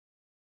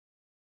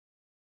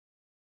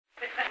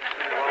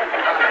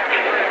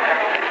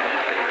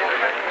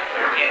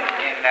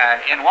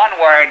In one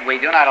word, we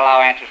do not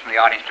allow answers from the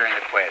audience during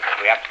the quiz.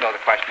 We have to throw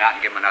the question out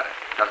and give them another.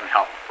 It doesn't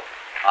help.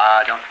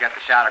 Don't forget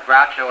to shout a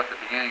Groucho at the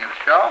beginning of the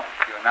show.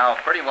 You are now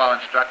pretty well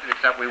instructed,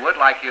 except we would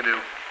like you to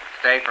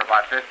stay for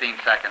about 15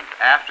 seconds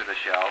after the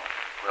show.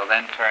 We'll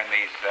then turn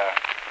these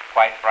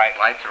quite bright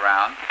lights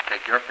around,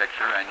 take your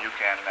picture, and you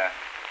can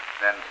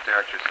then stare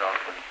at yourself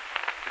when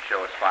the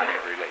show is finally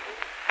released.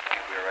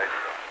 We're ready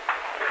to go.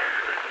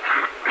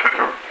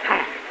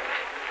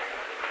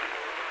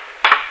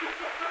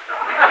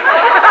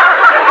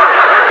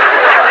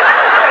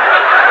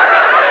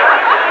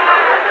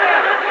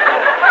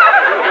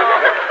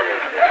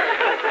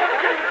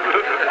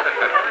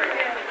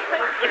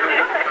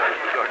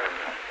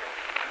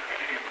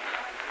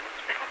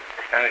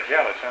 Kind of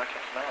jealous, aren't you?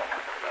 No.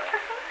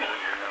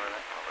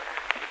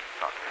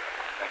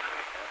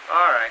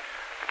 All right.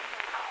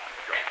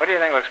 What do you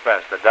think looks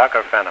best, the duck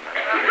or Fenneman?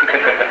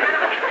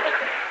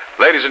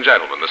 Ladies and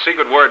gentlemen, the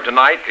secret word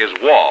tonight is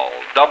wall.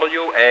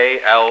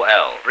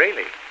 W-A-L-L.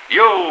 Really?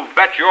 You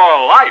bet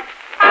your life.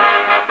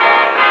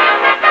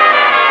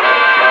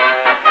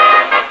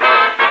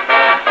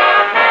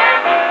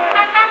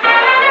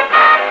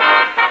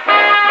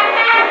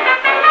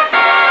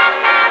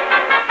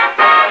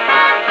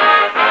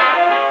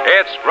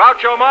 It's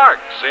Groucho Marx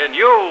in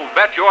You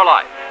Bet Your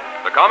Life,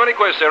 the comedy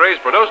quiz series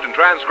produced and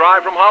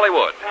transcribed from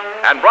Hollywood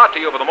and brought to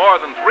you by the more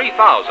than 3,000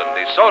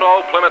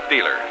 DeSoto Plymouth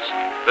dealers.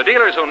 The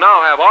dealers who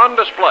now have on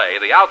display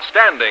the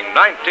outstanding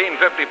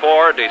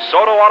 1954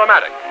 DeSoto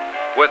Automatic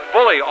with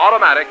fully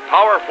automatic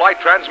power flight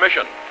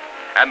transmission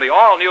and the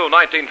all-new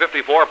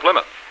 1954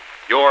 Plymouth,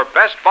 your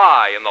best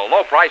buy in the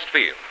low-priced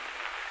field.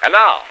 And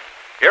now,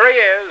 here he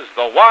is,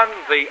 the one,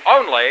 the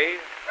only...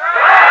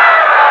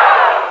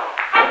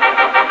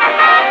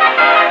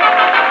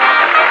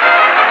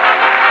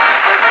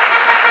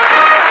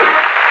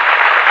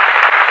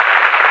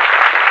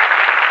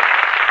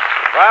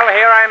 Well,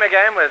 here I am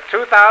again with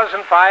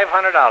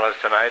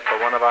 $2,500 tonight for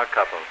one of our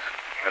couples.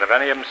 And if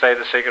any of them say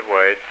the secret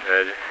word,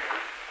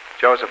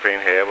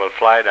 Josephine here will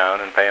fly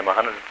down and pay him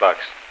 $100.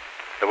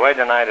 The word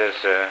tonight is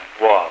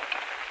wall.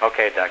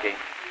 Okay, Ducky.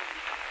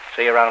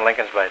 See you around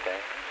Lincoln's birthday.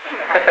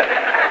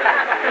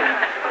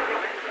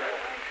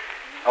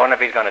 I wonder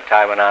if he's going to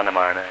tie one on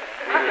tomorrow night.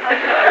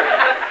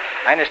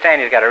 I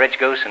understand he's got a rich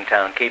goose in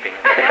town keeping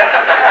him.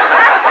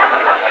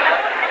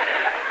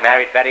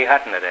 Married Betty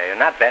Hutton today.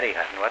 Not Betty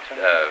Hutton. What's her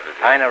name?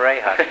 Ina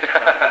Ray Hutton.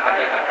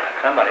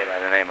 Somebody by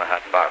the name of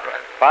Hutton. Barbara.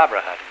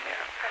 Barbara Hutton, yeah.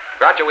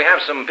 Groucho, we have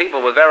some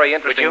people with very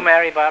interesting... Would you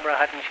marry Barbara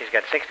Hutton? She's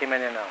got $60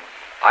 million.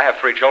 I have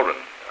 3 children.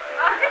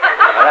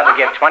 Well, that would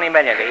give $20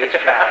 million to each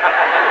child.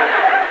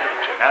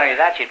 Not only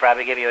that, she'd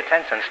probably give you a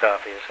 10-cent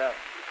store for yourself.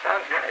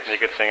 Sounds nice. You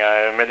could sing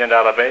a $1 Million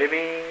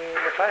Baby.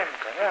 Well,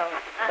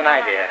 it's an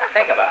idea.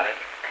 Think about it.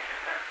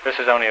 This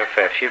is only a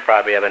fifth. She'd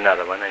probably have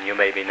another one, and you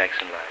may be next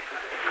in line.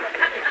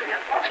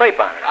 Sleep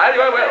on it. I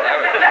will.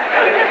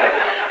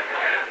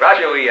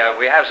 Roger,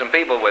 we have some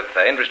people with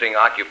interesting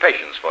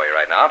occupations for you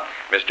right now.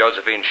 Miss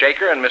Josephine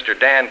Shaker and Mr.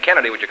 Dan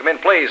Kennedy. Would you come in,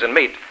 please, and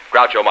meet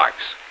Groucho Marx?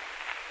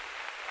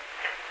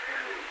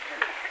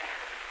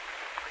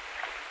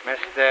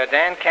 Mr.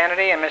 Dan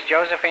Kennedy and Miss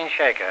Josephine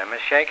Shaker.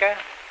 Miss Shaker,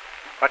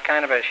 what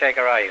kind of a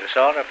shaker are you,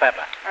 salt or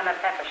pepper? I'm a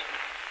pepper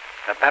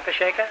shaker. A pepper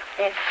shaker?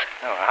 Yes.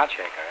 Oh, a hot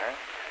shaker, huh?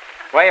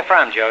 Where you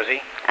from,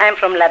 Josie? I'm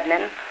from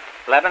Lebanon.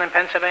 Lebanon,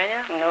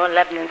 Pennsylvania? No,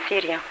 Lebanon,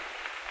 Syria.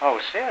 Oh,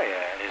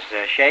 Syria.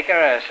 Is Shaker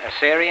a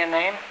Syrian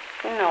name?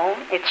 No,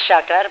 it's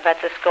Shakar,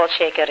 but it's called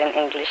Shaker in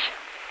English.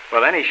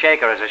 Well, any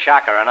shaker is a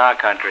shocker in our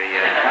country,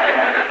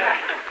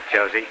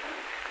 Josie.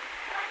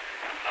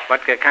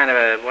 What kind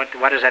of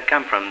what does that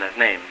come from, that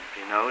name?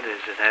 Do you know,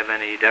 does it have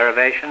any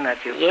derivation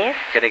that you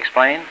could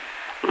explain?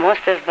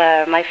 Most of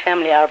my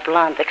family are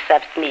blonde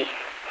except me.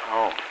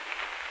 Oh.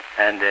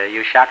 And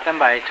you shocked them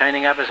by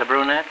turning up as a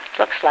brunette?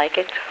 Looks like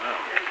it. Oh.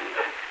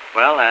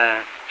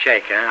 Well,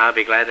 shake, huh? I'll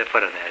be glad to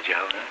put it there,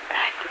 Joe.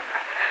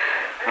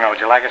 Oh, would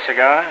you like a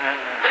cigar?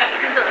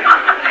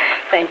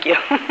 Thank you.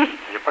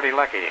 You're pretty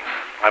lucky.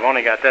 I've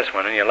only got this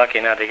one, and you're lucky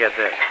not to get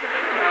this.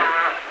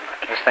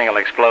 This thing will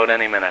explode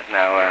any minute.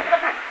 Now,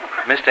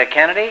 Mr.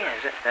 Kennedy?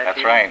 That's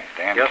you? Right,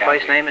 Dan Your Kennedy.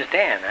 first name is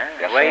Dan, huh?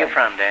 Yes, Where sir. are you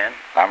from, Dan?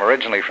 I'm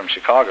originally from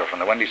Chicago, from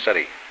the Windy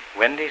City.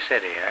 Windy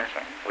City, huh? Yes,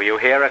 sir. Were you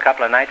here a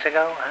couple of nights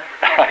ago, huh?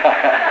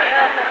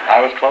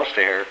 I was close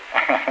to here.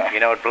 You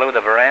know, it blew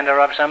the veranda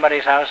off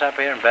somebody's house up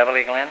here in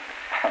Beverly Glen.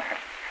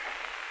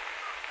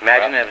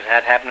 Imagine if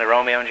that happened to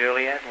Romeo and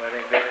Juliet. Where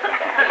they'd be.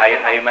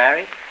 Are you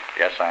married?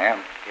 Yes, I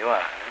am. You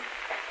are.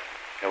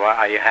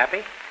 Are you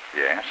happy?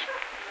 Yes.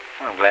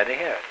 Well, I'm glad to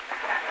hear it.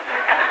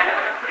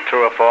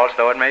 True or false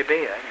though it may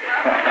be.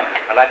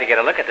 I'd like to get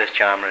a look at this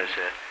charmer.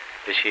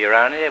 Is she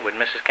around here? Would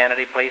Mrs.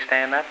 Kennedy please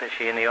stand up? Is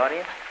she in the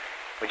audience?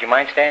 Would you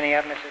mind standing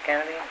up, Mrs.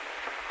 Kennedy?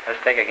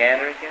 Let's take a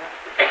gander at you.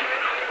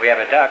 We have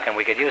a duck, and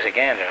we could use a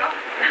gander.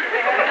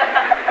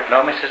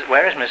 No,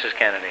 where is Mrs.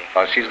 Kennedy?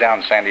 Oh, she's down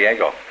in San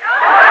Diego.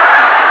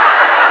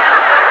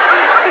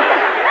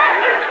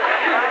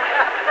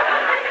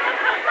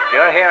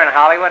 You're here in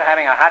Hollywood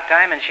having a hot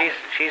time, and she's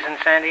in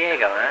San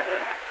Diego,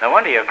 huh? No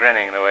wonder you're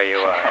grinning the way you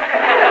are.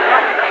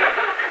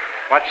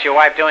 What's your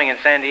wife doing in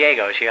San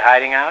Diego? Is she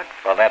hiding out?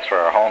 Well, that's where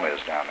our home is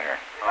down there.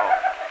 Oh.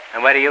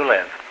 And where do you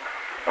live?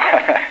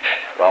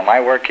 Well, my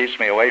work keeps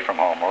me away from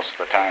home most of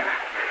the time.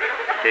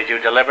 Did you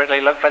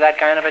deliberately look for that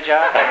kind of a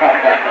job?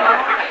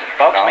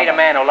 Folks, No. meet a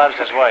man who loves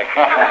his work.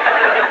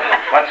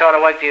 What sort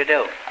of work do you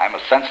do? I'm a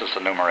census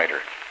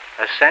enumerator.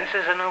 A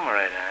census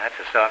enumerator. That's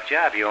a soft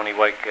job. You only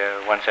work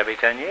once every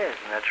 10 years.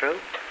 Isn't that true?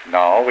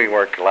 No, we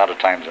work a lot of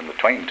times in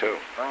between, too.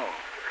 Oh.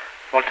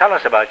 Well, tell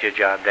us about your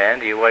job, Dan.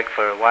 Do you work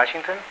for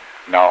Washington?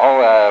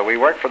 No, we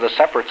work for the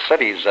separate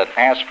cities that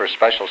ask for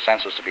special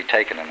census to be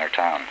taken in their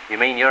town. You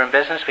mean you're in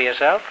business for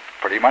yourself?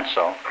 Pretty much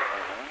so.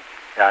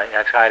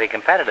 That's highly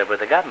competitive with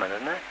the government,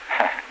 isn't it?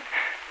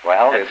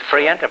 Well, It's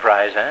free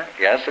enterprise, huh?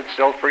 Yes, it's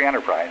still free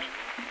enterprise.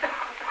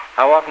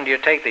 How often do you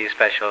take these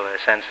special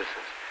censuses?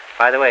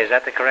 By the way, is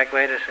that the correct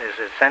way to... Is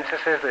it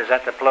censuses? Is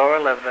that the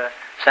plural of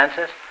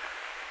census?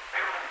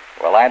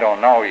 Well, I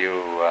don't know.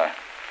 You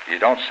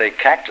don't say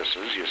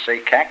cactuses, you say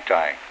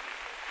cacti.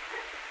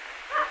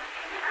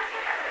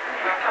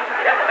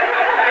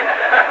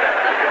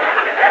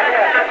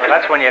 Well,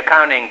 that's when you're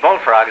counting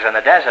bullfrogs in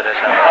the desert or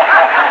something.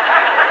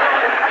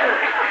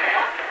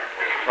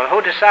 Well,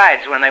 who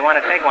decides when they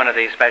want to take one of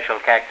these special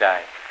cacti?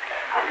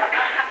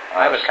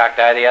 I was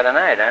cacti the other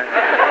night, huh?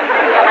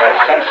 Well,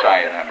 that's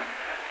sensi then.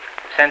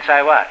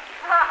 Sensi what?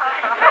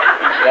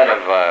 Instead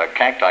of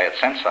cacti, it's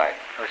sensi.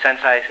 Oh,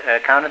 Sensi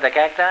counted the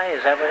cacti?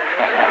 Is that what it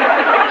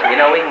is? You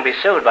know, we can be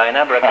sued by a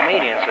number of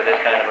comedians for this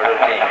kind of a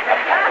routine.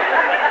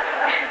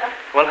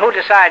 Well, who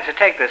decides to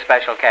take this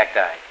special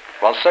cacti?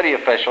 Well, city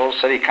officials,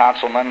 city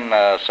councilmen,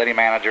 city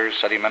managers,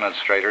 city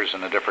administrators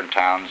in the different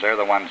towns, they're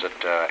the ones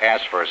that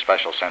ask for a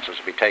special census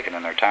to be taken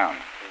in their town.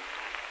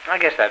 I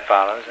guess that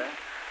follows, huh?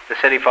 The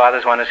city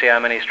fathers want to see how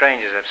many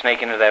strangers have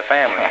sneaked into their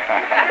family.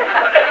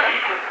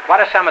 What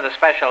are some of the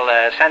special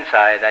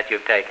censi that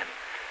you've taken?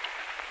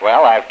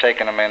 Well, I've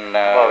taken them in...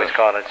 I've always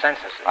called it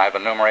censuses. I've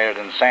enumerated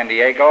in San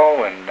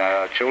Diego, in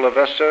Chula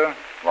Vista,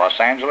 Los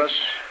Angeles,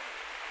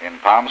 in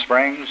Palm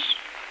Springs,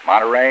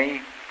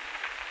 Monterey.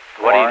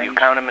 What do you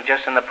count them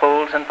just in the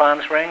pools in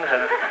Palm Springs?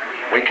 Or?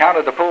 We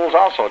counted the pools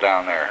also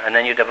down there. And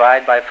then you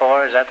divide by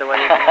 4? Is that the way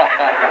you do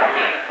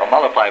it? Or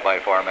multiply by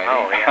 4, maybe.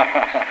 Oh,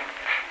 yeah.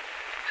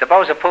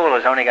 Suppose a pool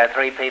has only got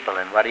 3 people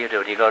in. What do?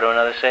 Do you go to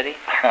another city?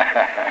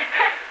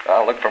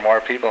 Well, look for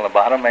more people in the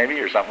bottom, maybe,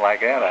 or something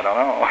like that. I don't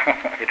know.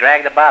 You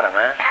drag the bottom,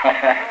 huh?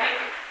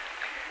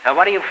 Now,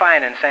 what do you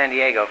find in San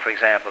Diego, for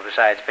example,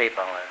 besides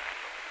people?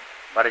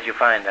 What did you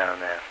find down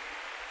there?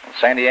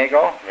 San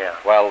Diego? Yeah.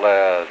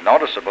 Well,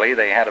 noticeably,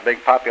 they had a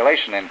big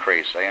population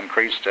increase. They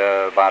increased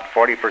about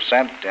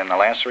 40% in the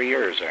last 3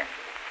 years there.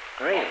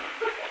 Really?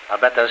 I'll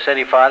bet those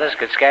city fathers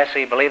could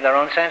scarcely believe their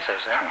own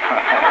senses,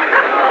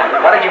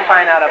 huh? What did you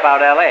find out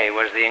about L.A.?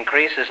 Was the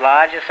increase as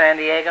large as San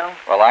Diego?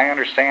 Well, I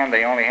understand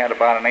they only had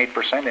about an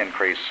 8%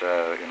 increase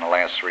in the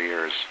last 3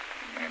 years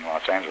in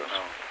Los Angeles.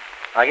 Oh.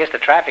 I guess the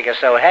traffic is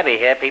so heavy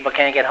here, people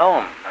can't get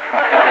home.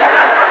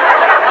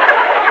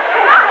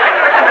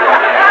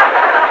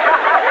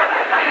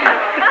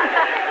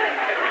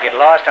 You get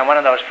lost on one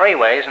of those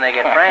freeways and they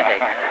get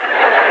frantic.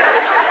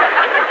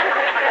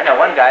 I know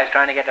one guy's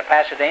trying to get to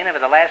Pasadena for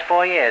the last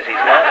 4 years. He's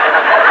lost.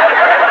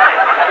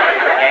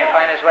 Can't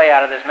find his way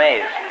out of this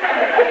maze.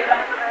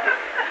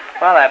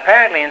 Well,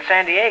 apparently in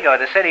San Diego,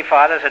 the city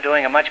fathers are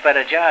doing a much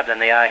better job than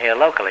they are here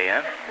locally,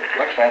 huh?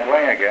 Looks that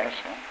way, I guess.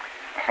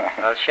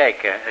 Well,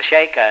 Shake.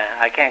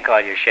 I can't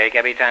call you Shake.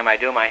 Every time I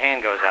do, my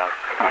hand goes out.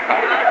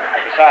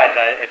 Besides,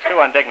 it's too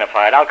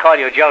undignified. I'll call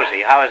you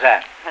Josie. How is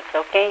that? That's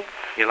okay.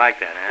 You like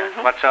that, huh?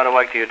 Mm-hmm. What sort of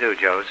work do you do,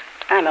 Josie?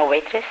 I'm a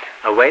waitress.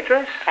 A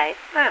waitress? Right.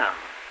 Well,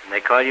 and they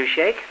call you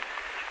Shake?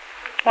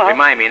 Well,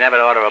 Remind me never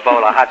to order a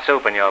bowl of hot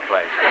soup in your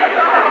place.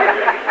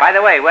 By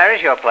the way, where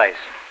is your place?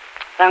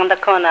 around the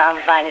corner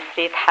on Vine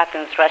Street,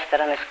 Hatton's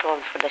restaurant is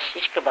called for the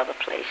shish kebab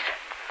place.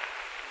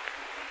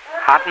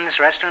 Hatton's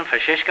restaurant for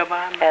shish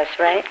kebab? That's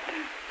right.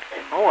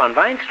 Oh, on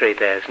Vine Street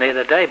there. It's near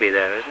the Derby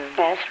there, isn't it?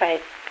 That's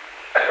right.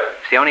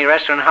 It's the only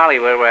restaurant in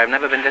Hollywood where I've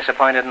never been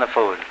disappointed in the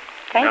food.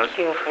 Thank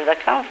you for the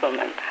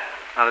compliment.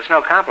 Well, it's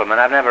no compliment.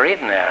 I've never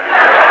eaten there.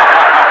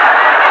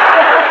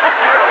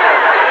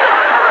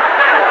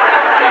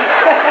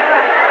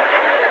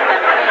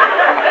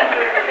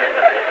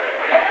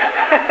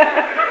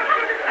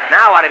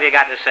 Now what have you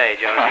got to say,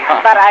 Josie?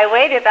 But I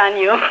waited on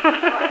you.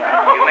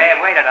 You may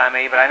have waited on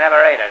me, but I never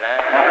ate it,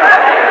 huh?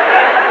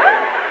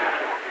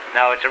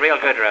 No, it's a real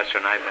good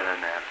restaurant. I've been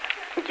in there.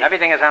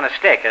 Everything is on a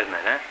stick, isn't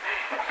it, huh?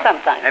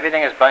 Sometimes.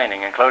 Everything is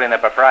binding, including the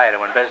proprietor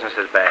when business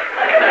is bad.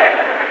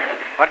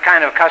 What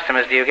kind of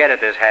customers do you get at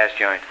this hash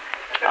joint?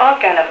 All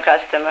kind of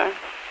customer.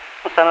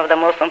 Some of the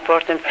most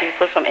important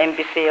people from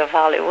NBC of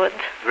Hollywood.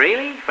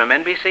 Really? From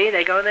NBC?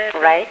 They go there?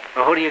 Right.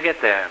 Well, who do you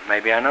get there?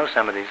 Maybe I know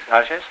some of these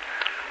ushers.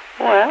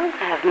 Well, I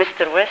have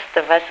Mr. West,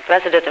 the vice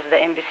president of the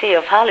NBC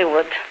of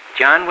Hollywood.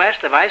 John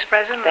West, the vice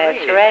president? That's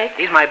Really? right.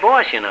 He's my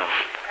boss, you know.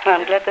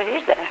 I'm glad to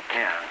hear that.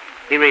 Yeah.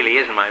 He really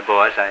isn't my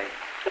boss.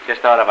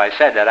 Just thought if I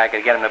said that, I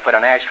could get him to put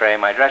an ashtray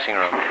in my dressing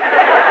room.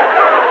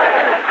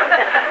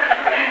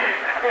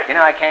 You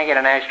know, I can't get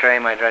an ashtray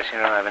in my dressing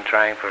room. I've been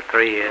trying for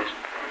 3 years.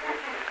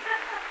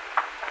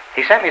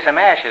 He sent me some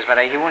ashes, but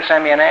he won't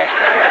send me an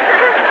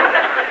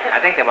ashtray. I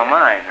think they were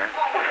mine, huh?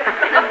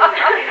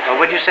 Well,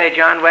 would you say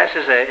John West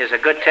is a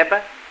good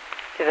tipper?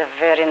 He's a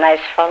very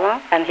nice fellow,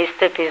 and his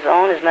tip his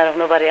own is none of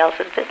nobody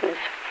else's business.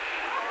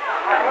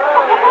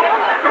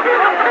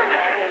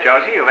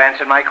 Josie, you've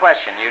answered my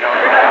question. You don't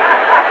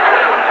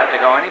have to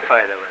go any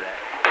further with that.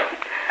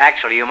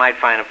 Actually, you might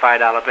find a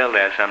 $5 bill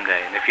there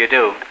someday, and if you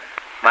do,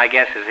 my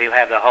guess is he'll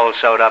have the hole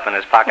sewed up in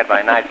his pocket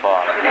by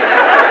nightfall.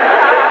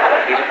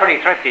 He's a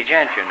pretty thrifty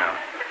gent, you know.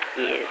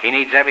 He is. He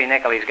needs every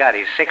nickel he's got.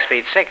 He's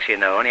 6'6", you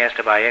know, and he has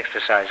to buy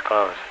exercise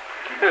clothes.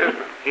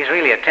 He's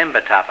really a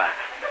timber topper.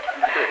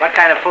 What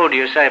kind of food do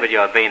you serve at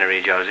your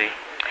beanery, Josie?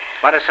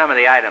 What are some of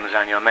the items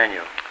on your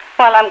menu?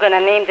 Well, I'm going to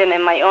name them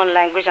in my own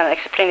language and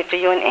explain it to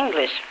you in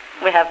English.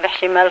 We have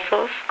محشي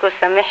ملفوف,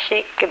 كوسة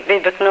محشي, كبة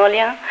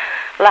بقنوليا,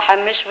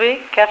 لحم مشوي,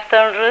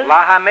 كفتة رز.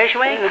 Laha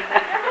mishwi?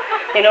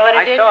 You know what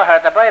it is? I saw her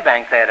at the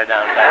Burbank Theater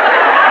downtown.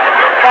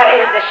 That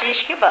is the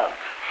shish kebab.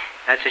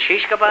 That's a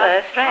shish kebab?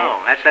 That's right.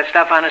 Oh, that's that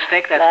stuff on a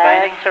stick that's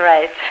burning? That's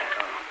right.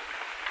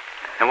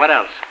 And what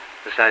else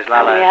besides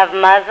And we lala? have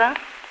maza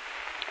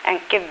and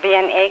kibbe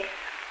and eggs.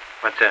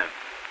 What's that?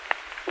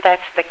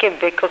 That's the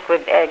kibbe cooked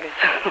with eggs.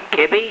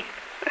 Kibbe?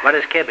 What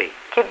is kibbe?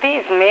 Kibbe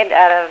is made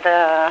out of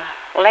the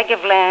leg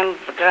of lamb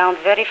ground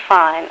very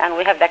fine, and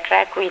we have the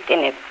crack wheat in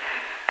it.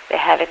 They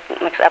have it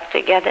mixed up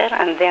together,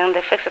 and then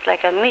they fix it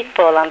like a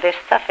meatball, and they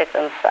stuff it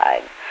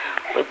inside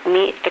with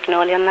meat,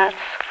 magnolia nuts,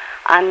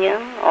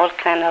 onion, all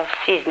kind of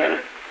seasoning,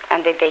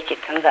 and they bake it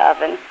in the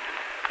oven.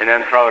 And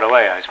then throw it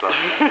away, I suppose.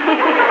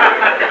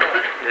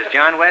 Does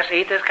John West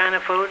eat this kind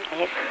of food?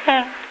 Yes,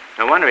 sir.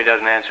 No wonder he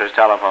doesn't answer his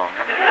telephone.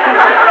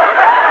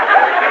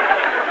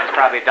 He's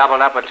probably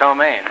doubled up with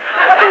ptomaine.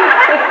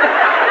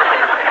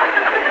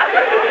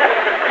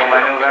 Whom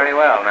I knew very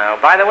well now.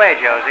 By the way,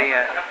 Josie,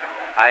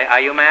 are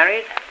you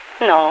married?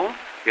 No,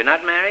 You're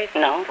not married?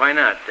 no, Why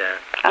not?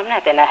 I'm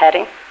not in a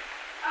hurry.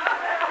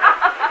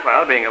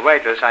 Well, being a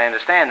waitress, I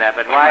understand that,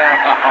 but why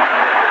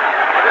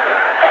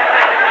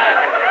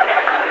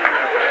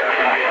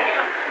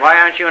why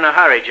aren't you in a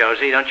hurry,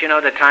 Josie? Don't you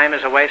know that time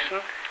is a-wasting?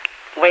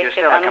 You're Wasted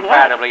still a on what?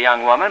 comparatively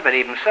young woman, but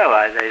even so,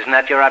 isn't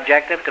that your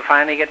objective, to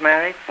finally get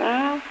married?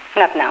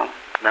 Not now.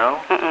 No?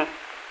 Mm-mm.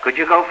 Could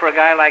you go for a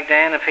guy like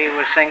Dan if he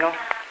was single?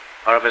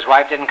 Or if his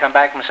wife didn't come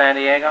back from San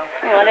Diego?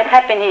 Well, it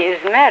happened he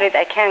is married.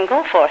 I can't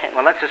go for him.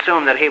 Well, let's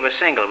assume that he was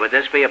single. Would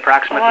this be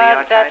approximately Well,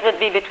 your that type? would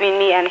be between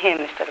me and him,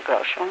 Mr.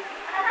 Grosho.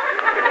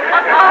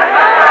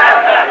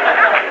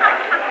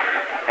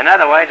 In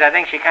other words, I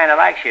think she kind of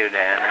likes you,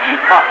 Dan.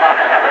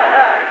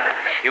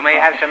 You may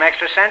have some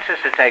extra census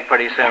to take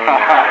pretty soon.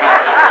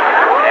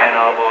 Dan,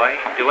 old boy.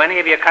 Do any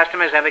of your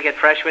customers ever get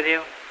fresh with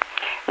you?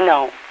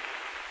 No,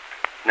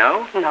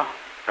 No? no.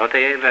 Don't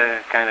they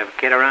ever kind of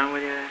kid around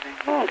with you, I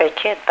think? They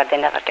kid, but they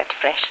never get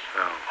fresh.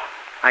 Oh.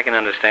 I can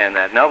understand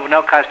that. No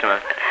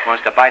customer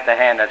wants to bite the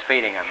hand that's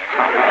feeding them.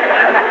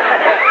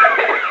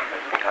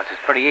 Because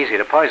it's pretty easy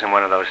to poison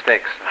one of those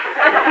sticks.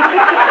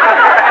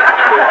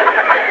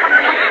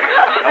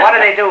 Now, what do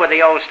they do with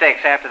the old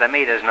sticks after the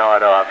meat is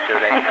gnawed off? Do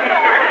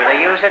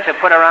they use it to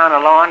put around a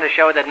lawn to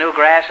show that new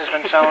grass has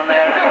been sown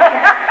there?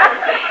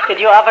 Did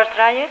you ever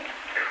try it?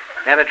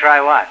 Never try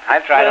what?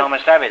 I've tried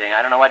almost everything.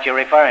 I don't know what you're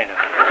referring to. To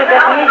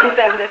that meat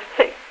and the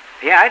stick.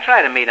 Yeah, I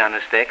tried a meat on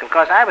a stick. Of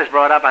course, I was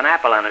brought up on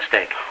apple on a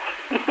stick.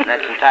 And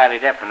that's entirely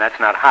different. That's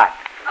not hot.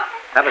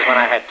 That was when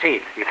I had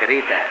teeth. You could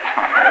eat that.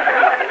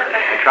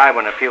 I tried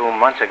one a few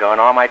months ago,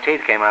 and all my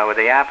teeth came out with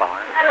the apple.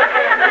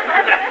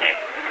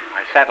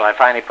 I settled. I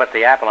finally put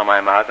the apple in my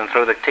mouth and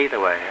threw the teeth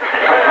away.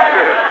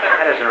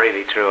 That isn't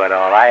really true at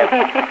all. I have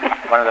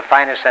one of the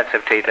finest sets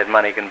of teeth that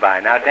money can buy.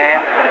 Now,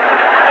 Dan,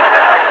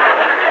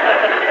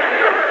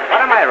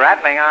 what am I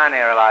rattling on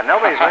here a lot?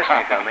 Nobody's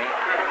listening to me.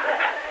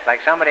 It's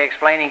like somebody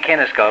explaining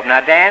kinescope.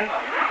 Now, Dan,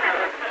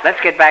 let's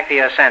get back to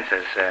your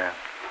senses.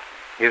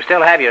 You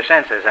still have your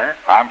senses, huh?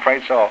 I'm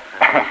afraid so.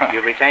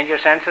 You retained your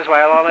senses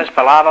while all this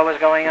palaver was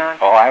going on?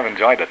 Oh, I've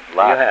enjoyed it a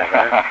lot. You have,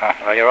 huh?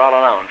 Well, you're all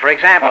alone. For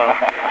example,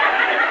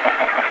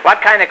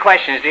 what kind of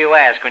questions do you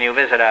ask when you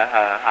visit a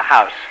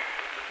house?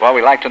 Well,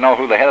 we like to know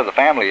who the head of the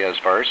family is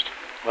first.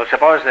 Well,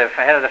 suppose the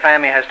head of the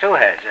family has two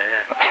heads.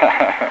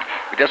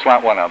 We just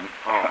want one of them.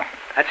 Oh,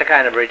 that's a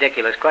kind of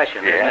ridiculous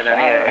question, isn't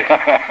Yes,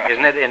 it?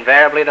 Isn't it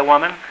invariably the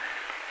woman?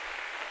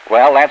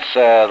 Well, that's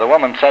the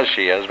woman says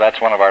she is. That's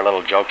one of our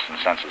little jokes in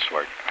census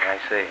work. I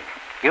see.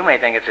 You may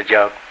think it's a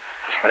joke,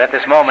 but at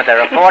this moment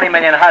there are 40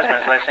 million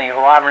husbands listening who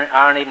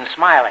aren't even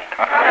smiling.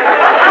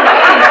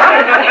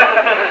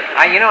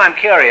 I'm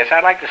curious.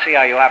 I'd like to see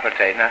how you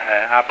operate. Now,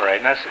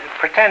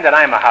 pretend that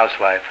I'm a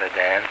housewife,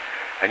 Dan,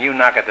 and you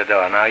knock at the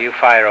door. Now, you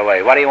fire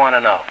away. What do you want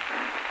to know?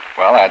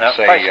 Well, I'd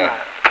say...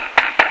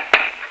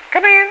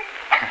 Come in.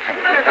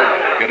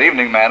 Good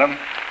evening, madam.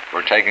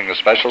 We're taking a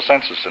special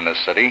census in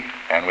this city,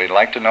 and we'd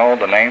like to know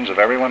the names of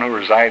everyone who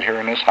reside here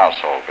in this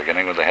household,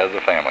 beginning with the head of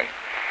the family.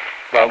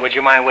 Well, would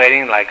you mind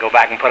waiting, like go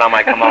back and put on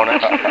my kimono?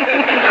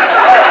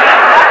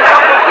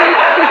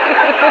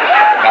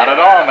 Not at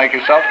all. Make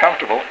yourself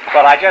comfortable.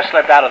 Well, I just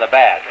slipped out of the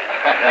bath.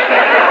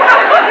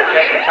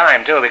 Just in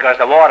time, too, because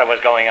the water was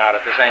going out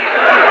at the same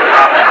time.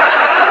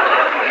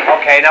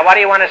 Okay, now what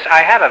do you want to say?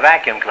 I have a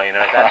vacuum cleaner,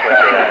 if that's what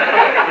you're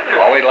asking.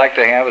 All we'd like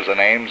to have is the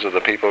names of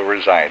the people who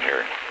reside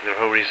here.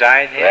 Who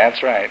reside here?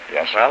 That's right,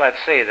 yes. Well, let's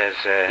see. There's...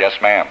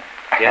 Yes, ma'am.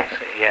 Yes.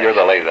 You're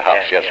the lady of the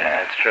house, yes, yeah,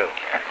 ma'am. That's true.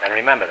 And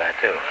remember that,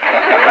 too.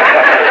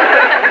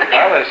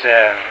 Well, there's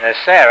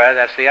Sarah,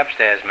 that's the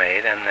upstairs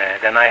maid, and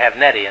then I have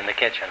Nettie in the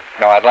kitchen.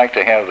 No, I'd like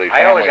to have the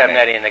family I always have name.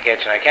 Nettie in the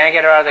kitchen. I can't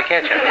get her out of the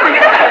kitchen.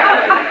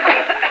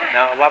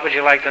 Now, what would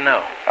you like to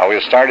know?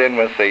 We'll start in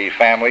with the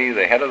family,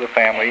 the head of the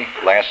family,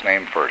 last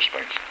name first,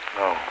 please.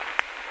 Oh.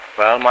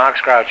 Well, Mark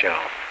Groucho.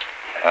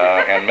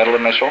 And middle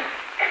initial,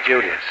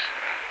 Julius.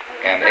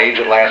 and age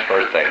at last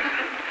birthday.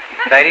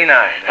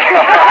 39.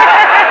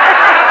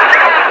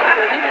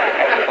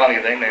 That's a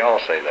funny thing, they all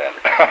say that.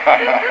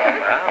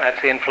 Well,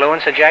 that's the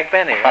influence of Jack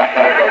Benny. Now,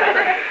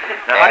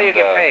 how do you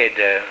get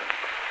paid?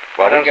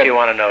 What else do you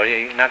want to know?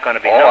 You're not going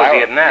to be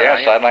nosy than that,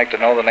 yes, I'd like to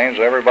know the names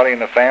of everybody in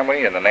the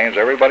family and the names of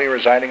everybody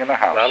residing in the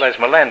house. Well, there's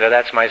Melinda.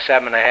 That's my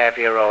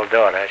 7.5-year-old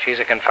daughter. She's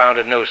a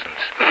confounded nuisance.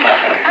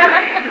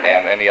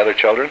 And any other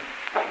children?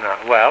 No.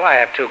 Well, I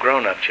have 2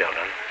 grown-up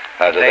children.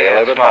 Do they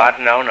live at smart.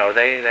 home? No,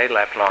 they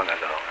left long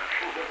ago.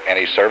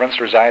 Any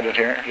servants resided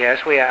here? Yes,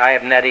 I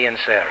have Nettie and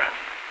Sarah.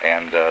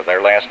 And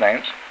their last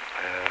names?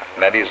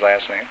 Nettie's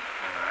last name?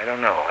 I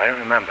don't know. I don't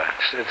remember.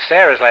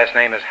 Sarah's last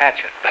name is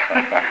Hatchett.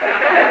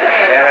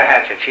 Sarah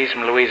Hatchett. She's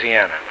from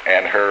Louisiana.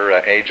 And her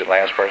age at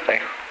last birthday?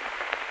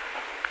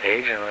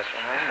 Age? I don't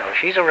know.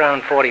 She's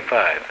around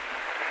 45.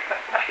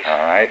 All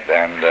right,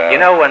 and... You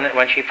know,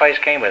 when she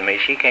first came with me,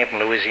 she came from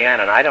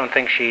Louisiana, and I don't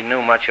think she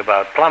knew much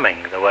about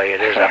plumbing the way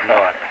it is up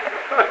north.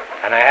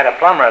 And I had a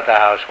plumber at the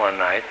house one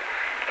night,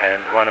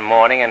 and one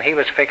morning, and he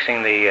was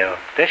fixing the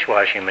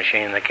dishwashing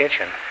machine in the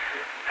kitchen.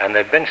 And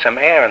there'd been some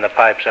air in the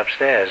pipes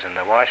upstairs in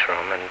the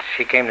washroom, and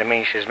she came to me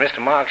and she says, Mr.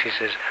 Mark, she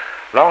says,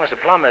 as long as the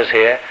plumber's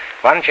here,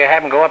 why don't you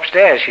have him go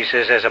upstairs? She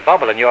says, there's a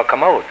bubble in your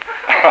commode.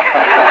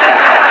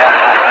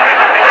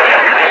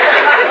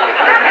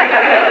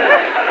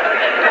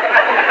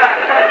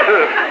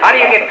 How do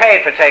you get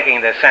paid for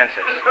taking the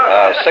census?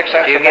 6 cents a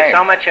name. Do you get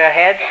so much a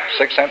head?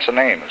 6 cents a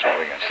name is what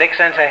we get. 6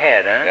 cents a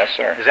head, huh? Yes,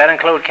 sir. Does that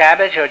include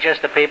cabbage or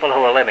just the people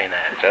who are living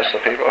there? Just the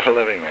people who are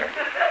living there.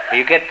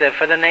 You get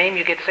for the name,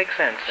 you get 6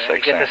 cents. 6 you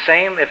get cents. the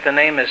same if the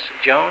name is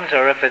Jones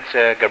or if it's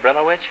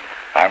Gabrilowicz?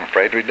 I'm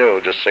afraid we do.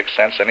 Just 6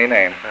 cents any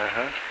name.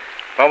 Uh-huh.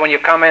 Well, when you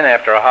come in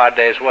after a hard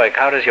day's work,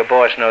 how does your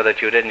boss know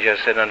that you didn't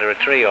just sit under a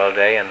tree all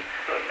day and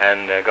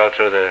go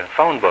through the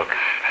phone book?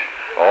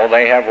 Oh,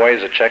 they have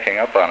ways of checking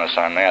up on us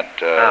on that.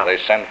 They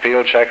send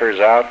field checkers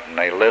out, and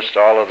they list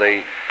all of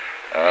the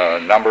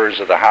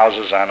numbers of the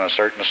houses on a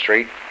certain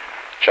street,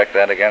 check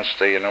that against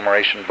the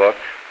enumeration book,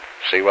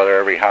 see whether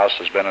every house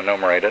has been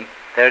enumerated.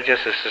 They're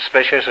just as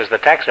suspicious as the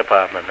tax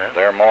department, huh?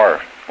 They're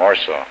more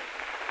so.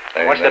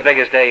 What's the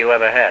biggest day you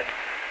ever had?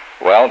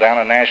 Well, down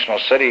in National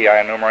City,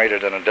 I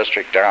enumerated in a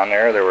district down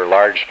there. There were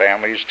large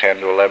families, 10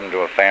 to 11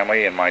 to a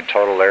family, and my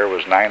total there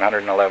was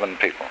 911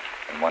 people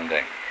in one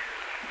day.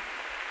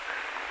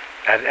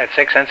 At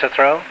 6 cents a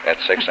throw? At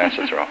 6 cents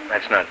a throw.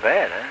 That's not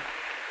bad, huh?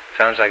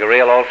 Sounds like a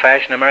real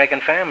old-fashioned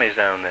American families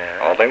down there.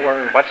 Oh, they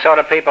were. What sort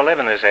of people live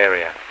in this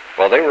area?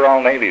 Well, they were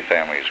all Navy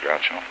families,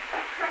 Groucho.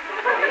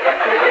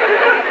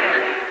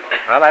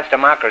 Well, that's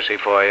democracy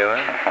for you,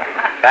 huh?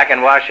 Back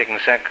in Washington,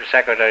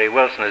 Secretary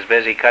Wilson is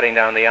busy cutting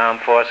down the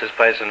armed forces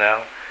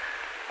personnel.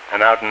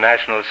 And out in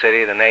National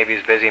City, the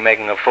Navy's busy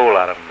making a fool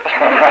out of them.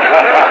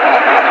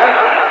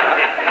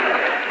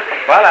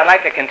 Well, I'd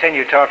like to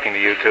continue talking to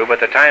you two, but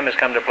the time has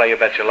come to play You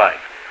Bet Your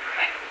Life.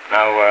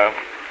 Now,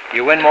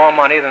 you win more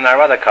money than our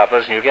other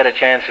couples, and you get a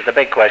chance at the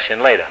big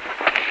question later.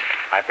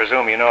 I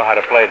presume you know how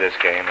to play this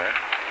game, huh?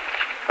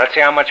 Let's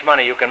see how much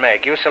money you can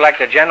make. You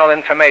select a general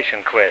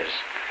information quiz.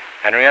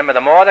 And remember,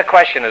 the more the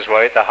question is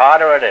worth, the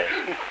harder it is.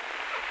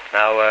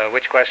 Now,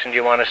 which question do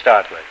you want to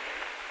start with?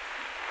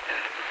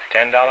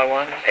 $10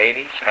 one?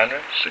 80?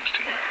 100?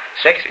 60.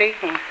 60?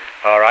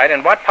 All right.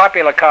 In what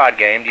popular card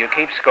game do you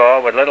keep score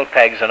with little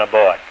pegs on a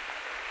board?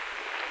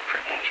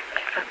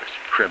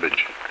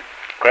 Cribbage.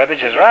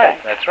 Cribbage is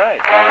right. That's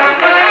right.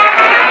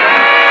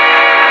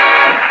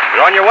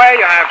 You're on your way.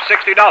 You have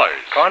 $60.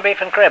 Corned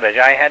beef and cribbage.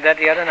 I had that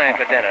the other night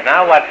for dinner.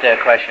 Now, what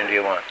question do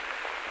you want?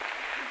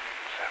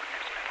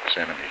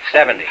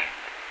 70.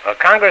 Well,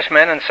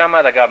 congressmen and some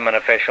other government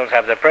officials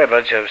have the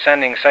privilege of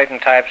sending certain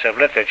types of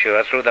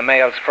literature through the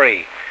mails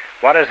free.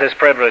 What is this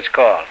privilege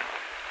called?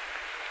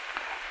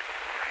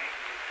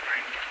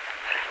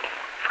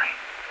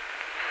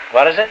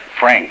 What is it?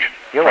 Frank.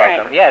 You're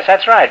welcome. Yes,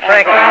 that's right.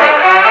 Franklin.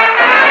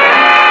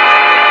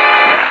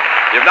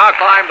 You've now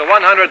climbed to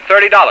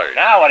 $130.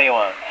 Now, what do you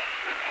want?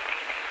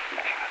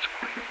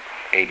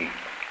 80.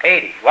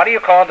 80. What do you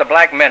call the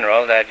black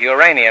mineral that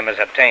uranium is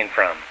obtained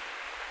from?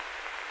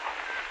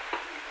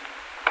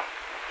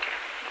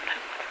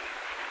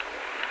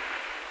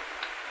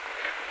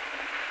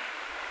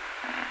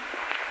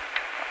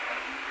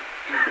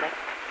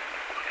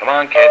 Come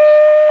on, kids.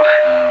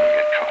 Oh,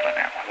 get caught in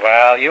that one.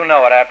 Well, you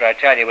know it after I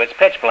tell you. It's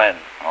pitch blend.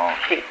 Oh.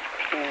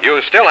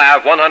 You still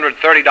have $130.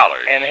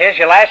 And here's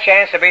your last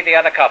chance to beat the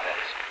other couples.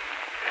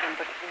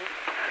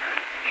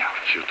 Yeah,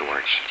 shoot the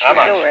words. How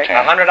much? The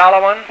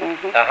 $100 one?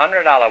 Mm-hmm. The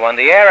 $100 one.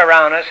 The air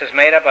around us is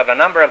made up of a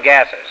number of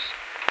gases.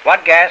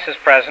 What gas is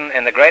present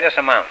in the greatest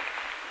amount?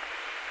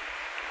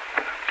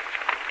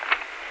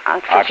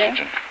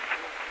 Oxygen.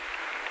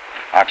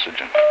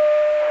 Oxygen.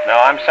 No,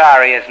 I'm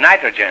sorry. It's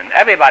nitrogen.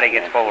 Everybody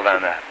gets fooled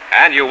on that.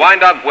 And you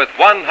wind up with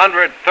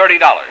 $130.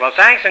 Well,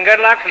 thanks and good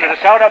luck from the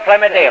DeSoto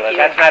Plymouth dealers.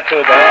 That's not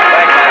too bad.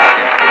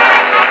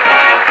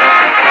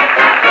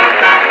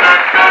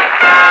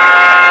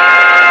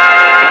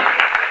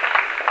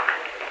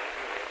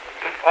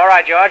 All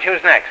right, George,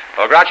 who's next?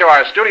 Well, Groucho,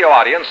 our studio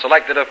audience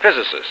selected a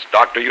physicist,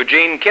 Dr.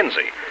 Eugene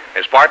Kinsey.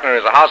 His partner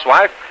is a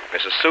housewife,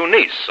 Mrs. Sue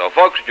Neese. So,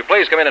 folks, would you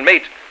please come in and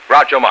meet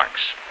Groucho Marx?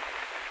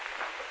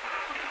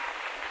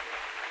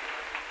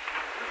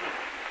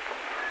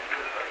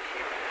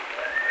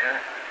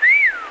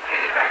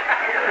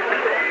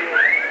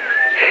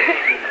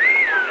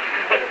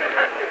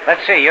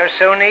 Let's see, you're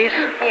Sue Neese?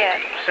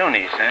 Yes. Sue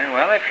Neese, eh?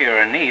 Well, if you're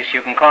a niece,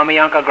 you can call me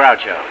Uncle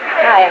Groucho.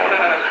 Hi.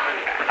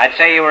 I'd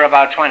say you were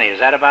about 20. Is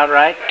that about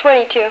right?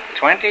 22.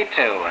 22,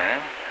 eh?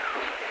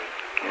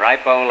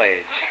 Ripe old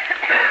age.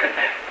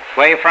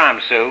 Where you from,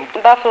 Sue?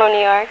 Buffalo,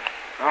 New York.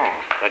 Oh,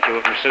 thought you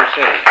were from Sioux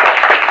City.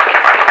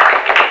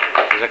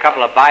 There's a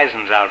couple of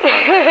bisons out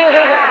front.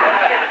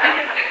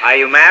 Are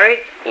you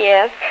married?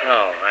 Yes.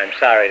 Oh, I'm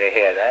sorry to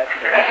hear that.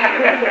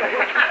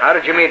 How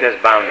did you meet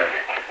this bounder?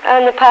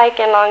 On the pike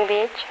in Long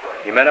Beach.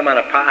 You met him on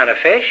a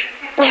fish?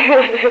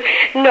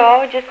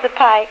 No, just the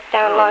pike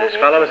down Long This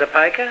Beach. fellow was a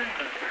piker?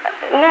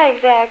 Not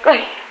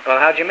exactly. Well,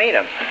 how'd you meet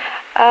him?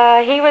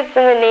 He was in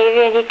the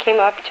Navy, and he came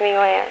up to me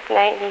last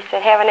night, and he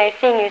said, "Haven't I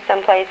seen you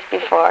someplace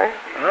before?"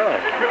 Oh.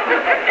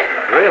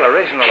 Real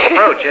original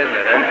approach, isn't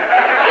it, huh?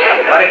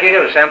 What did you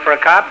do, send for a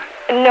cop?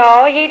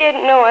 No, he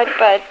didn't know it,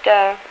 but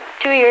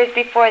 2 years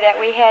before that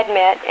we had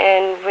met,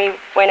 and we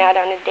went out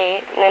on a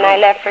date, and then I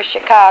left for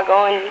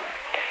Chicago and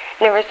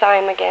never saw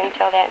him again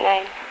until that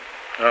night.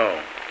 Oh.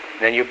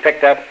 Then you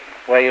picked up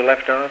where you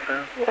left off,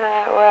 huh?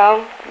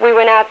 Well, we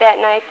went out that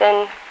night,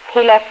 then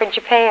he left for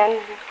Japan.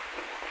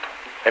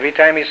 Every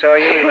time he saw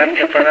you, he left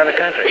for another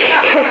country.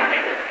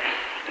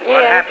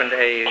 What Yeah. happened?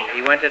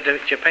 He went to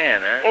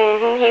Japan, huh?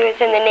 He was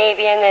in the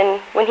Navy, and then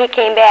when he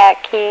came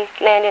back, he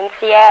landed in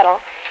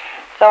Seattle.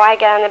 So I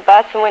got on the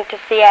bus and went to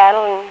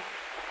Seattle, and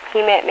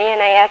he met me,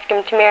 and I asked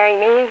him to marry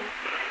me.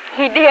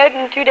 He did,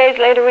 and 2 days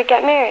later we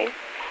got married.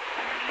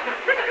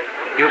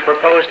 You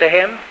proposed to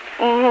him?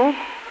 Mm-hmm.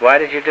 Why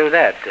did you do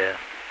that?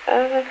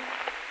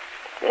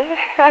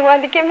 I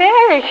wanted to get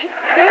married. You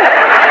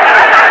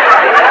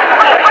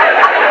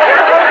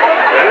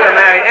would have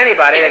married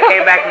anybody that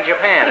came back from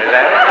Japan, is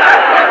that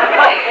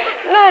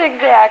it? Not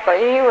exactly.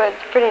 He was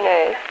pretty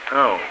nice.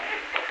 Oh.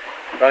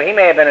 Well, he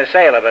may have been a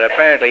sailor, but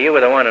apparently you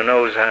were the one who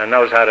knows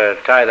how to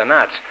tie the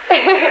knots.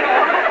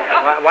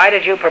 Why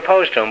did you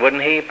propose to him?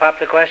 Wouldn't he pop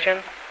the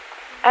question?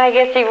 I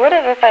guess he would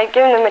have if I'd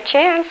given him a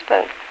chance,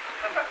 but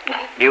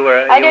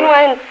I I didn't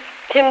want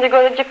him to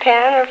go to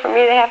Japan or for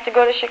me to have to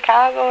go to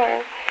Chicago.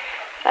 Or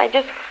I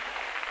just,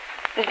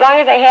 as long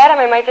as I had him,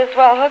 I might just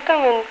well hook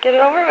him and get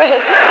it over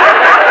with.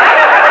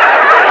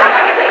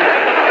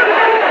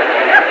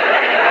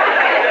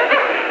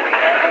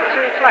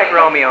 It's like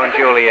Romeo and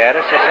Juliet.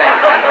 It's the same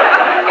thing.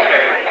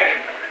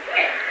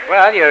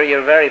 Well,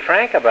 you're very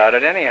frank about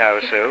it anyhow,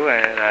 Sue,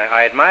 and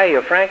I admire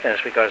your frankness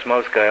because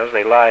most girls,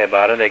 they lie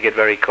about it. They get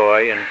very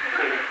coy and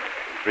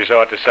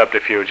resort to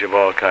subterfuge of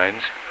all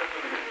kinds.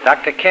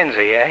 Dr.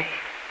 Kinsey, eh?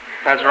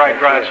 That's right,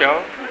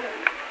 Groucho.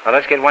 Well,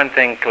 let's get one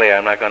thing clear.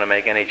 I'm not going to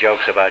make any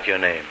jokes about your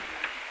name.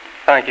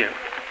 Thank you.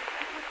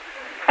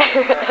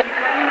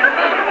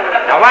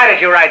 Now, why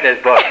did you write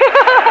this book?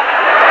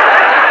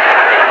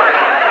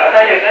 I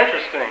think it's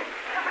interesting.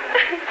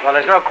 Well,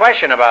 there's no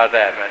question about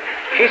that, man.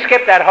 She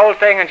skipped that whole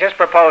thing and just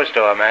proposed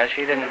to him, man.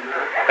 She didn't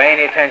pay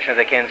any attention to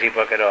the Kinsey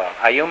book at all.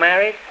 Are you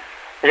married?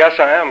 Yes,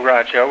 I am,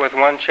 Groucho, with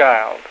one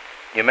child.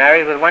 You're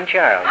married with one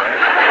child, man.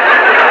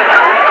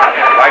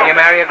 Why don't you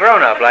marry a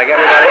grown-up like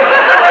everybody else?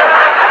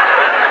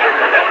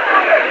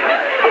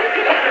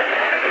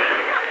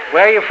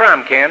 Where are you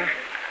from, Ken?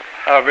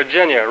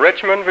 Virginia,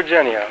 Richmond,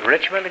 Virginia.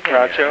 Richmond,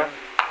 Virginia. Groucho.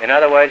 In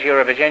other words, you're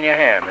a Virginia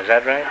ham, is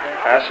that right?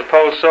 I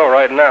suppose so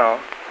right now.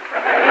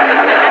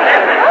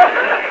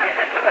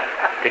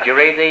 Did you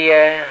read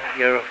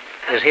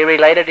is he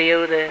related to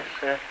you, this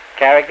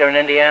character in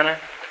Indiana?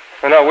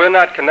 No, we're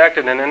not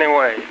connected in any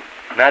way.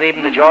 Not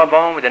even the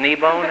jawbone with the knee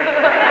bone?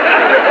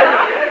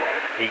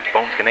 Knee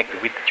bone's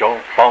connected with the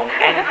jawbone,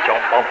 and the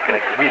jawbone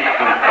connected with the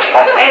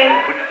football,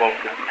 and football.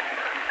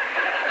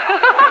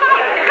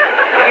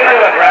 Can you do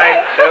a grind,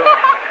 Sue?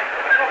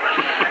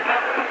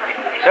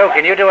 Sue,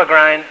 can you do a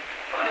grind?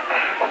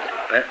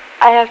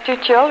 I have 2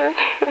 children.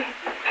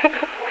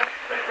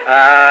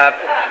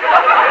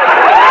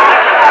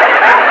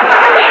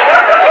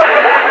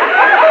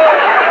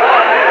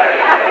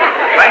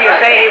 Well, you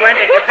say he went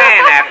to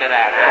Japan after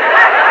that.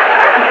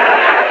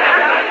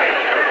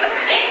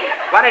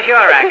 What is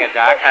your racket,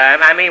 Doc?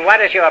 What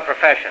is your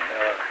profession?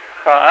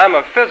 I'm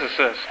a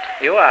physicist.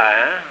 You are,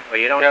 huh? Well,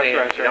 you don't Yes, seem,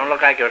 right, you don't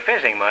look like you're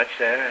fizzing much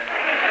there.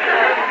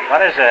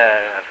 What is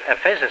a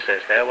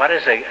physicist there? What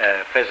is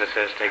a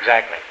physicist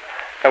exactly?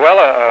 Well,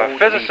 a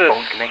physicist...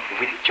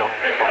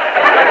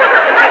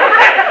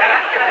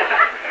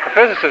 A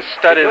physicist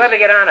studies... Did you ever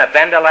get on a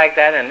bender like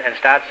that and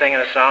start singing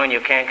a song and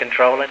you can't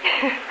control it?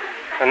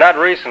 Not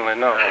recently,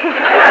 no.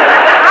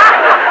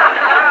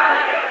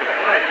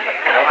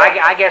 Well,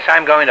 I guess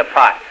I'm going to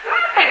pot.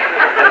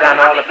 I've done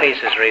all the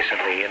pieces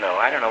recently, you know.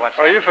 I don't know what's...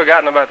 Oh, you've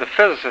forgotten about the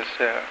physicist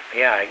here.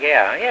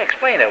 Yeah,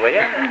 explain it, will you?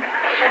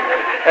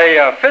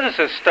 A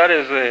physicist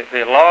studies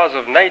the laws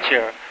of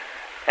nature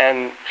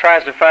and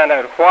tries to find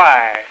out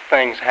why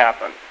things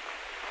happen.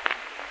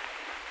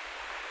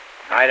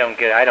 I don't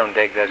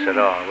dig this at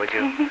all.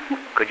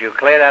 Could you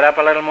clear that up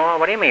a little more?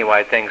 What do you mean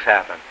why things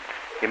happen?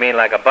 You mean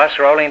like a bus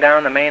rolling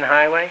down the main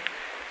highway?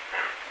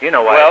 You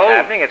know why it's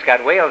happening. It's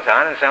got wheels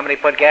on and somebody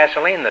put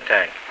gasoline in the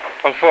tank.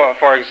 Well,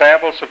 for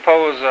example,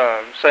 suppose,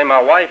 say my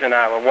wife and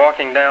I were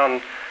walking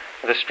down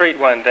the street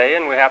one day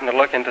and we happened to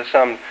look into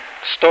some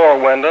store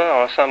window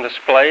or some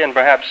display and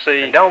perhaps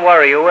see... And don't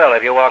worry, you will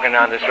if you're walking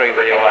down the street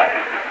with your wife.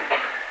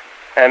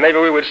 And maybe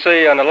we would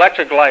see an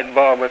electric light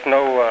bulb with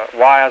no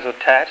wires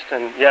attached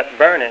and yet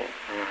burning.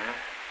 Mm-hmm.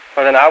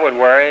 Well, then I would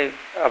worry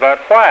about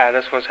why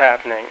this was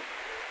happening.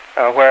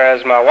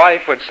 Whereas my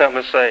wife would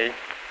simply say,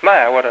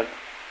 "My, what a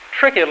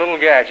tricky little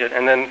gadget,"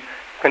 and then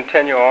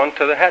continue on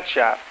to the hat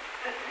shop.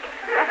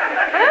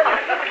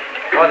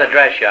 Or the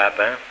dress shop,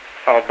 huh?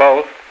 Or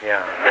both.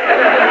 Yeah.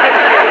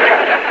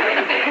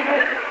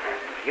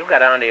 You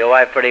got on to your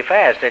wife pretty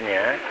fast, didn't you,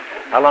 huh?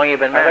 How long you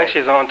been married? I think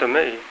she's on to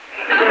me.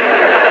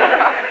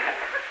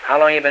 How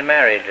long you been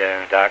married,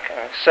 Doc?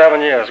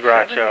 7 years,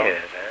 Groucho. 7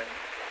 years,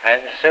 huh?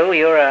 And Sue,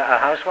 you're a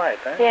housewife,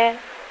 huh? Yes.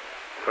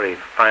 Pretty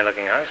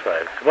fine-looking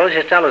housewife. Suppose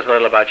you tell us a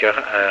little about your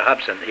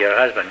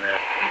husband.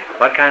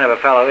 What kind of a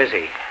fellow is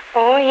he?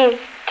 Oh, he's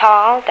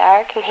tall,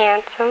 dark, and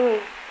handsome,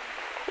 and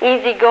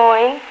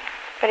easygoing,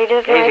 but he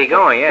doesn't...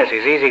 Easygoing, yes.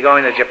 He's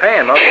easygoing to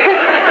Japan, most of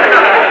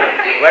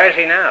it. Where is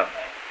he now?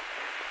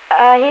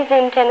 He's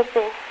in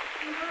Tennessee.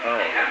 Oh.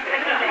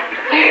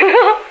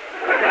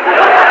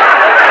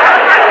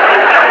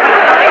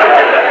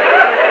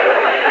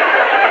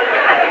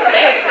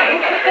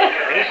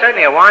 He's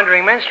certainly a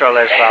wandering minstrel,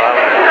 this fellow.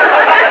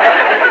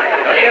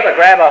 Don't you ever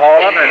grab a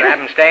hold of him and have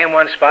him stay in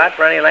one spot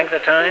for any length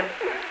of time?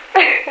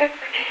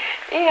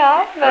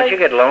 Yeah, but... Don't you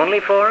get lonely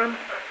for him?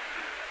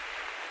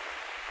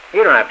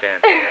 You don't have to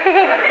answer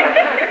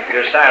that.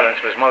 Your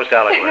silence was most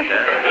eloquent,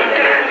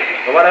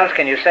 huh? But what else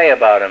can you say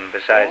about him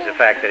besides the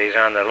fact that he's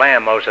on the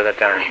lam most of the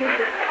time?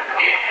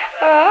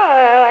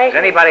 Oh, Is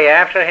anybody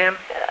after him?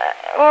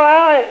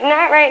 Well,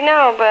 not right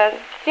now, but a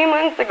few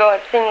months ago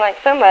it seemed like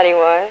somebody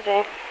was.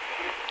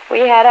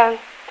 We had a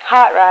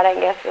hot rod, I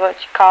guess is what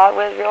you call it,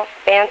 with real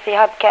fancy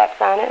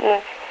hubcaps on it,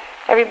 and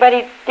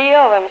everybody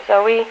steal them,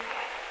 so I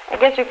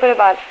guess we put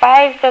about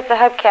 5 sets of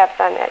hubcaps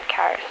on that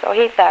car. So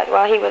he thought,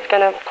 well, he was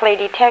going to play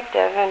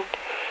detective, and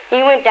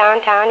he went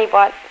downtown, he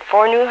bought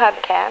 4 new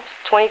hubcaps,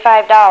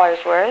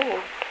 $25 worth,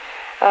 and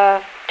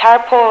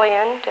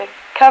tarpaulin to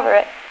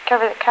cover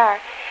the car.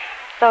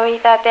 So he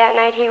thought that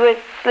night he would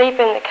sleep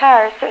in the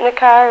car, sit in the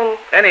car, and...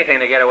 Anything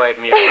to get away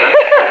from you, huh?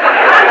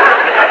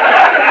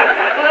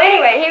 Well,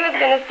 anyway, he was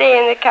going to stay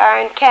in the car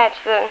and catch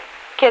the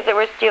kids that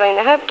were stealing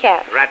the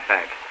hubcaps. Rat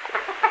pack.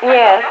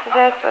 Yes,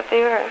 that's what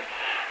they were.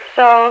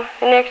 So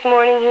the next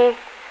morning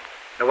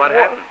What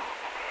happened?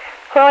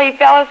 Well, he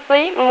fell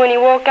asleep, and when he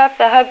woke up,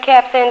 the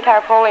hubcaps and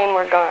tarpaulin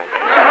were gone.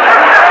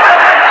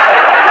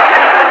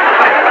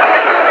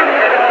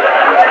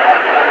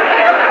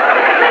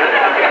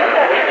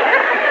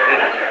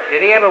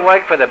 Did he ever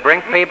work for the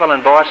Brink people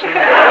in Boston?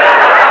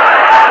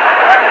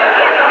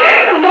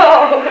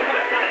 No.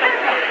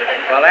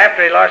 Well,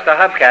 after he lost the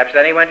hubcaps,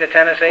 then he went to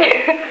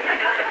Tennessee?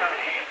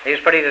 He was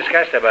pretty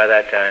disgusted by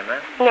that time, huh?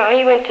 No,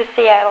 he went to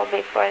Seattle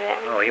before that.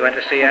 Oh, he went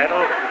to Seattle?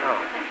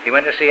 Oh. He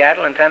went to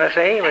Seattle and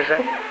Tennessee? Was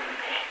that?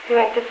 He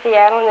went to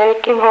Seattle, and then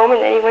he came home, and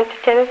then he went to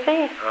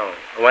Tennessee. Oh.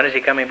 When is he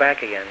coming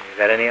back again? You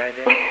got any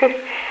idea?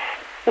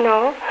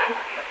 No.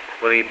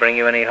 Will he bring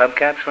you any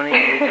hubcaps when he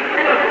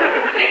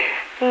returns?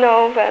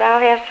 No, but I'll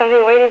have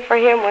something waiting for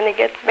him when he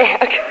gets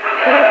back.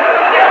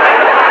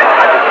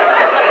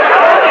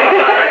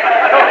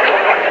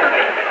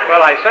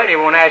 Well, I certainly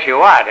won't ask you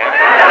what, huh?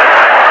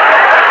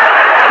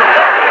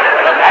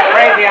 That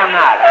crazy I'm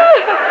not, huh?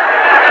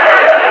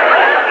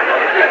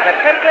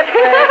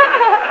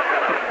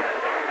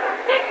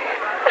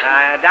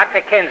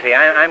 Dr. Kinsey,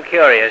 I'm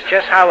curious.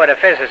 Just how would a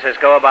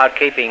physicist go about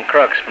keeping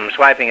crooks from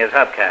swiping his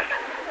hubcap?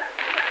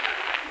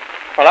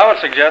 Well, I would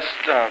suggest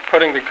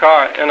putting the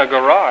car in a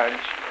garage.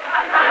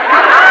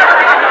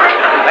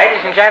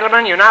 Ladies and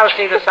gentlemen, you now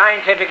see the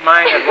scientific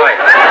mind at work.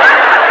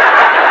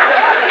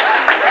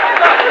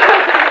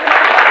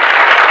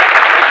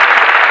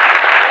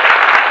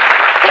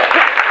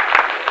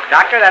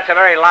 Doctor, that's a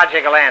very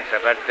logical answer,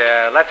 but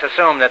let's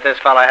assume that this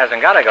fellow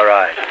hasn't got a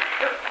garage.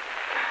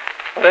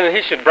 Then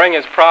he should bring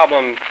his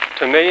problem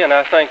to me, and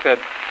I think that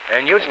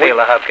And you'd steal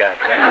the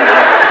hubcaps, eh?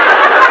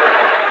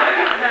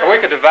 we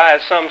could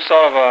devise some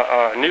sort of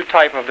a new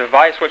type of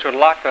device which would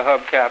lock the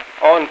hubcap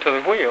onto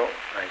the wheel.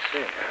 I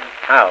see.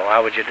 How?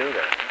 How would you do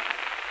that?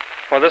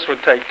 Well, this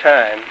would take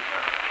time.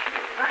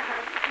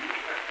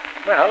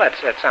 Well, that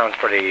sounds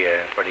pretty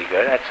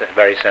good. That's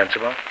very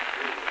sensible.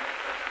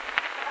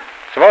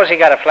 Suppose he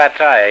got a flat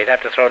tire, he'd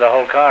have to throw the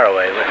whole car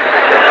away, wouldn't he?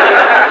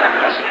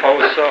 I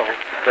suppose so.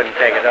 Couldn't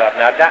take it off.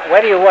 Now, Doc,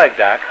 where do you work,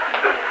 Doc?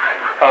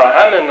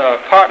 I'm in a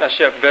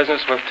partnership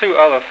business with two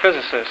other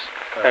physicists,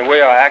 and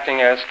we are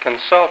acting as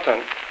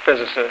consultant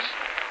physicists.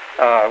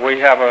 We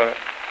have a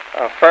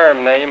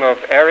firm name of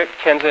Eric,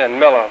 Kinsey, and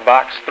Miller,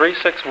 Box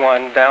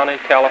 361, Downey,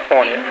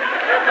 California.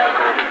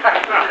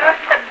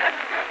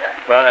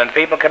 Well, and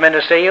people come in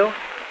to see you?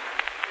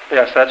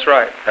 Yes, that's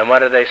right. And what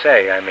do they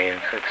say? I mean,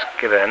 let's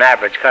give it an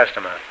average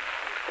customer.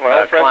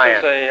 Well, for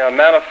client. instance, a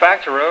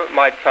manufacturer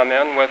might come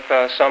in with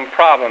some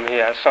problem he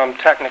has, some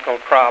technical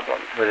problem.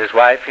 With his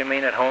wife, you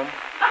mean, at home?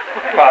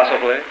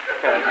 Possibly,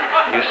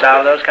 yes. You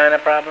solve those kind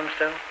of problems,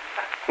 too?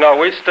 No,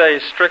 we stay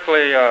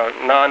strictly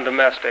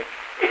non-domestic.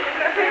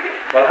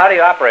 Well, how do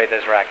you operate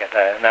this racket,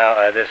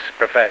 this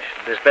profession,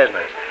 this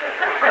business?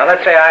 Now,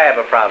 let's say I have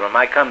a problem.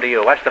 I come to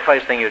you. What's the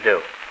first thing you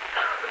do?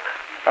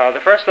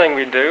 The first thing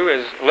we do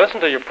is listen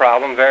to your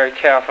problem very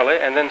carefully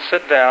and then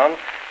sit down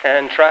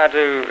and try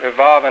to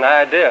evolve an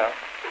idea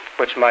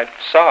which might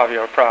solve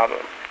your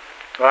problem.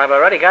 Well, I've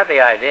already got the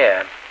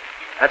idea.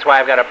 That's why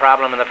I've got a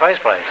problem in the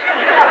first place.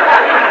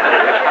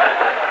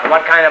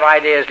 What kind of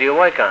ideas do you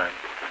work on?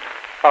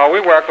 We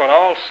work on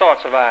all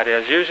sorts of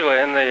ideas, usually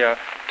in the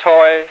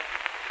toy,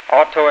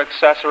 auto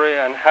accessory,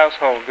 and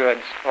household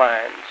goods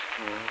lines.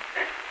 Mm-hmm.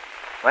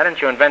 Why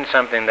don't you invent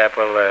something that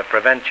will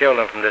prevent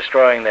children from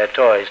destroying their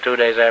toys 2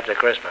 days after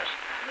Christmas?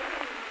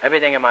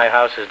 Everything in my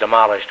house is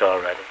demolished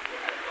already.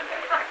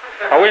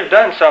 We've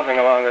done something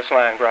along this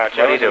line, Groucho.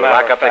 What do you do,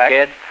 lock up the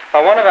kid?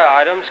 One of our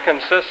items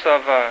consists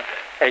of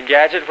a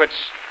gadget which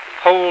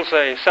holds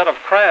a set of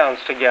crayons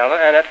together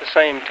and at the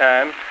same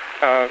time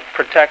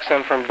protects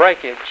them from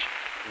breakage.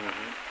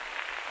 Mm-hmm.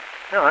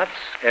 No,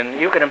 and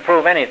you can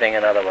improve anything,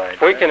 in other words.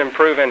 We can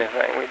improve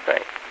anything, we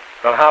think.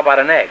 Well, how about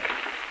an egg?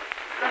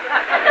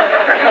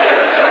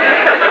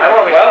 I've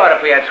always thought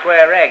if we had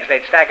square eggs,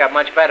 they'd stack up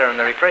much better in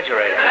the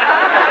refrigerator.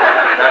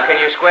 Now, can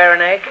you square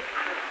an egg?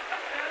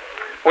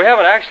 We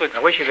haven't actually I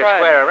wish you could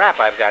square a wrap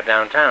I've got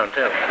downtown,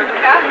 too. You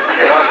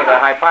walk with a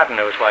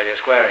hypotenuse while you're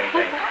squaring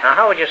things. Now,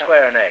 how would you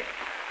square an egg?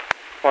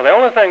 Well, the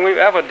only thing we've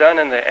ever done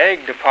in the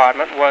egg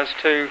department was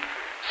to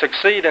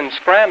succeed in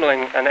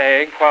scrambling an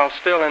egg while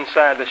still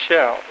inside the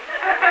shell.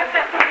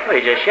 Well,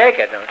 you just shake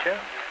it, don't you?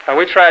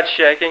 We tried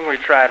shaking, we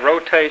tried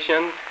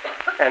rotation,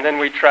 and then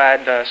we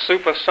tried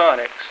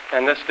supersonics,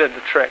 and this did the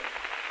trick.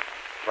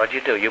 What'd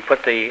you do? You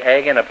put the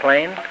egg in a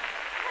plane?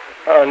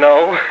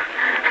 No.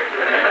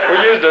 We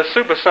used a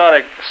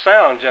supersonic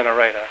sound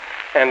generator,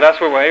 and thus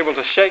we were able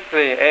to shake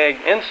the egg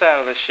inside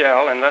of the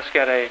shell and thus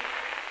get a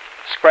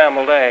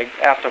scrambled egg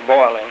after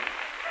boiling.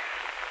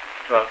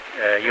 Well,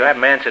 you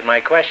haven't answered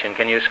my question.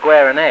 Can you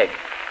square an egg?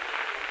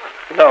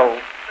 No.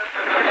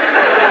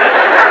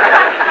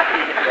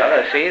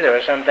 Well, see, there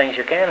are some things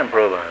you can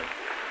improve on.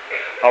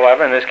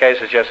 However, in this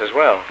case, it's just as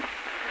well.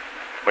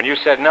 When you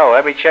said no,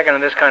 every chicken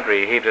in this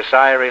country heaved a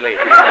sigh of relief.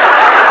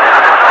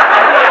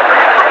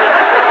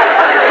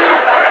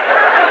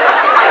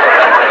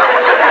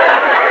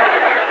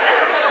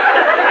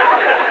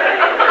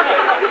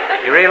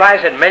 You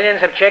realize that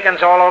millions of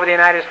chickens all over the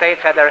United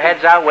States had their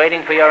heads out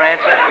waiting for your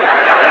answer?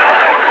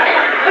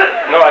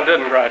 No, I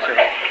didn't, Groucho.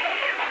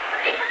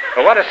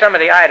 Well, what are some of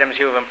the items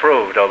you've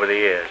improved over the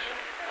years?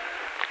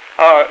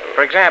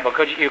 For example,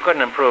 you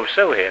couldn't improve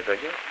Sue here,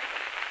 could you?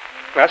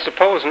 I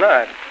suppose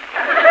not.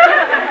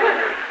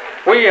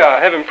 We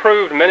have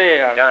improved many...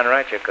 Darn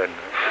right you couldn't.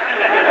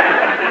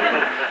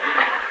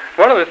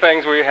 One of the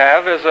things we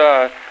have is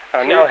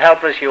See how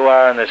helpless you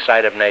are in the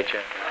sight of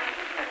nature?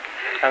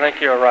 I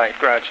think you're right,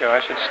 Groucho. I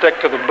should stick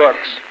to the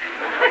books.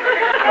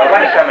 Well,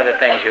 what are some of the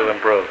things you've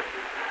improved?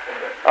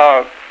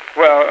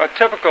 Well, a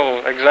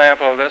typical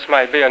example of this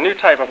might be a new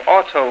type of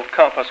auto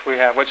compass we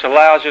have, which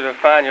allows you to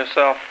find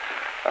yourself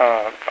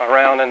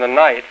around in the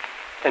night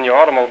in your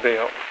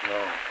automobile.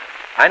 No.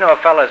 I know a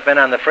fellow's been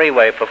on the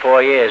freeway for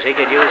 4 years. He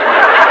could use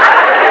one.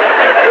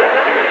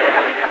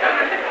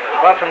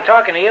 Well, from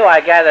talking to you,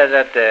 I gather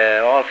that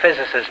all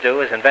physicists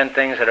do is invent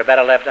things that are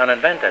better left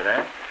uninvented,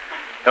 huh?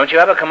 Don't you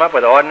ever come up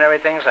with ordinary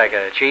things like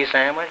a cheese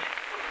sandwich?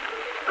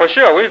 Well,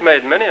 sure. We've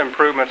made many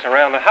improvements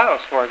around the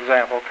house, for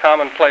example.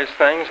 Commonplace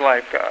things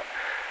like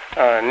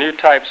new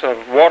types of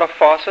water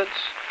faucets,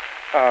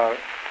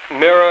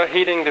 mirror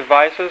heating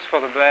devices for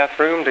the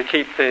bathroom to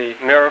keep the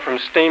mirror from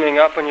steaming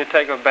up when you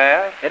take a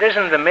bath. It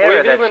isn't the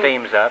mirror that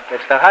steams up.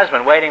 It's the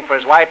husband waiting for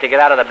his wife to get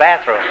out of the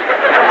bathroom.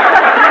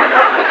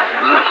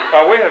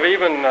 We have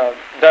even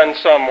done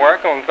some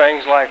work on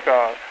things like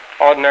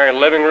ordinary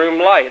living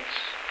room lights.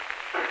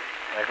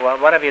 Like, well,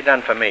 what have you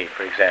done for me,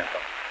 for example?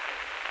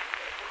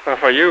 Well,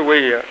 for you,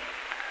 we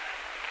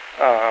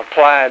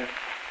applied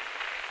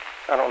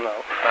I don't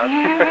know.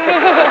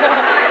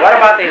 What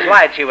about these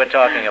lights you were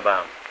talking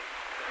about?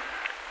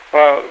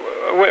 Well,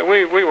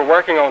 we were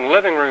working on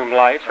living room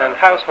lights and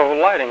household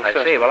lighting I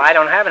systems. see. Well, I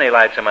don't have any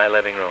lights in my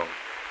living room.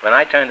 When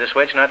I turn the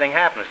switch, nothing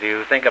happens. Do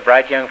you think a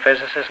bright young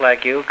physicist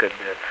like you could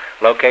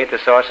locate the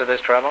source of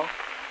this trouble?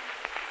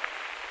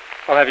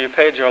 Well, have you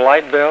paid your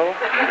light bill?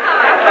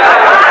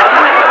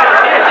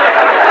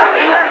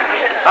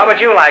 How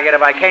would you like it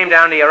if I came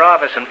down to your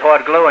office and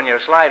poured glue in your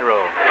slide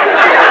rule?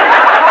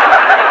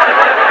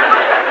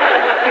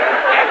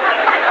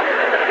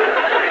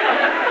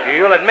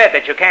 You'll admit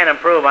that you can't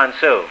improve on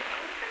Sue.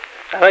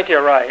 I think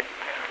you're right.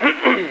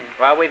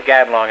 Well, we've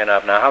gabbed long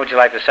enough now. How would you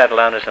like to settle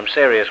down to some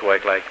serious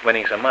work, like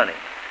winning some money?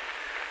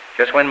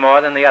 Just win more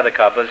than the other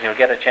couples, and you'll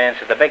get a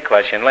chance at the big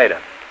question later.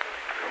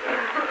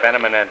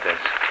 Fenomenentis.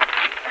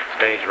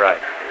 Stage right.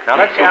 Now,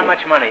 let's see how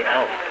much money...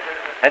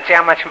 let's see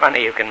how much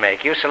money you can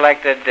make. You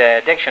selected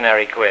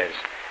dictionary quiz.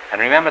 And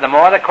remember, the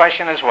more the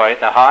question is worth,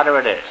 the harder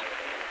it is.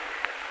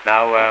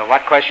 Now,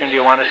 what question do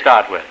you want to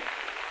start with?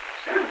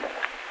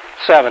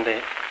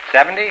 70.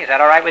 70? Is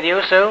that all right with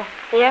you, Sue?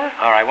 Yeah.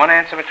 All right, one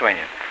answer between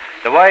you.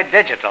 The word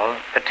digital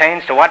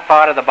pertains to what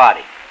part of the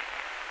body?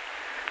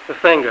 The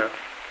finger.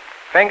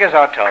 Fingers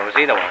or toes,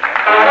 either one. Huh?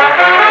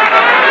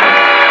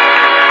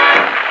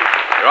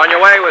 You're on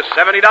your way with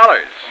 $70.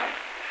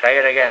 Say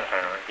it again,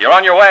 Henry. You're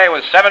on your way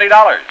with $70.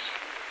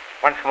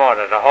 Once more,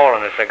 there's a hole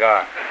in the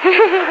cigar.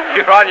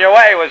 You're on your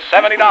way with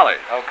 $70.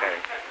 Okay.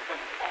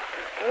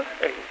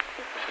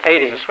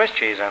 80. It's a Swiss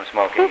cheese I'm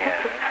smoking here.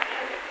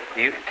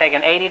 You take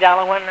an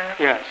 $80 one now?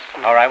 Yes.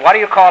 All right, what do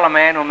you call a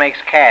man who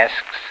makes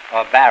casks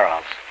or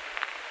barrels?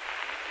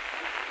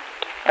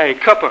 A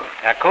cooper.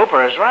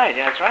 Cooper is right,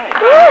 that's right.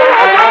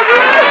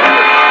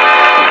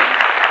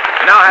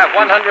 You now have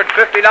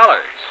 $150.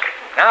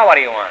 Now what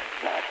do you want?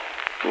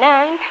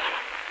 9.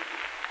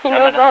 He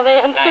knows all the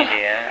answers.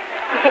 90,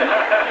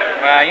 huh?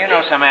 Well, you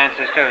know some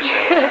answers too, Sue.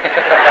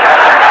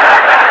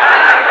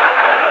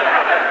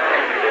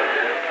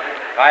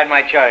 If I had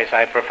my choice,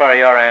 I'd prefer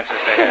your answers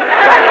to his.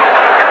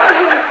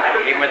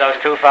 Even with those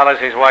two fellas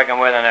he's working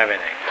with and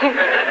everything.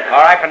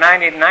 All right, for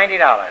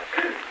 $90.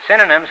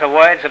 Synonyms are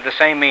words of the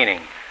same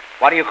meaning.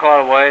 What do you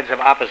call words of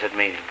opposite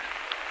meanings?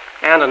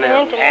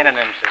 Antonyms.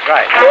 Antonyms is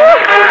right.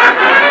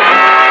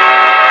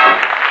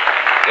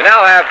 You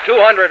now have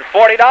 $240.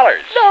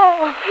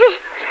 No.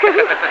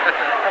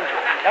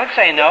 Don't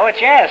say no,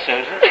 it's yes,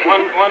 Susan.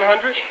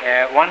 100?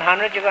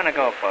 100 you're going to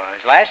go for.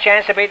 It's last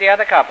chance to beat the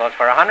other couples.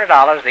 For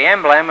 $100, the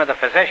emblem of the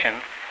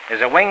physician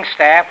is a winged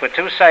staff with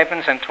two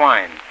serpents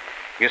entwined.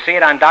 You see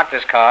it on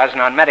doctors' cars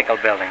and on medical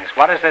buildings.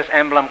 What is this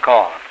emblem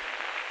called?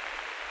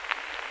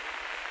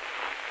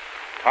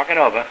 Talk it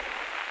over.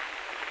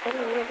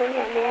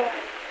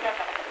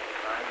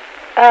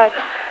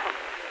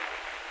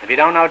 If you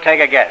don't know, take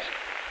a guess.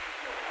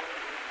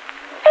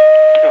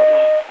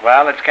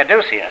 Well, it's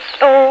caduceus.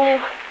 Oh.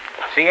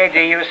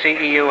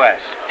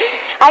 C-A-D-U-C-E-U-S.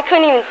 I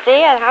couldn't even see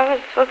it. How was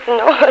I supposed to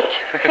know it?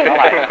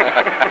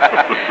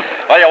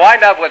 Well, you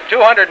wind up with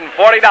 $240.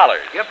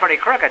 You're pretty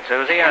crooked,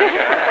 Susie, aren't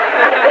you?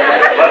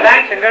 Well,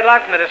 thanks and good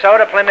luck from the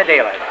DeSoto Plymouth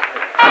dealers.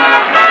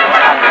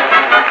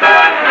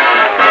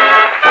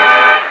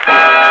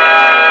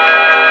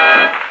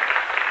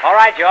 All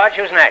right, George,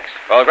 who's next?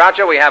 Well,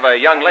 Groucho, we have a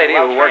young lady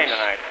who works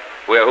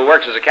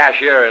as a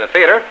cashier in a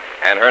theater,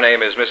 and her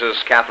name is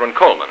Mrs. Catherine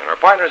Coleman, and her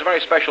partner is a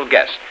very special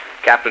guest.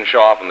 Captain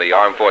Shaw from the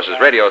Armed Forces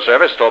Radio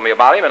Service told me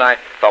about him, and I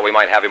thought we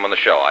might have him on the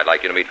show. I'd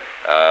like you to meet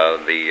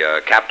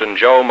the Captain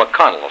Joe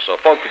McConnell. So,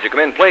 folks, could you come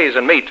in, please,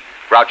 and meet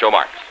Groucho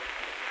Marx.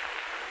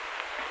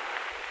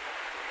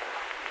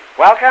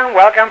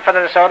 Welcome for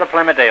the DeSoto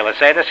Plymouth dealers.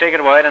 Say the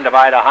secret word and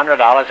divide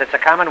 $100. It's a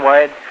common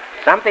word,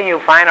 something you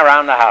find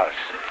around the house.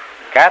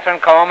 Catherine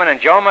Coleman and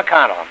Joe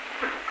McConnell.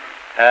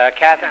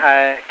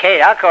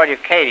 Katie, I'll call you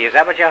Katie. Is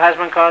that what your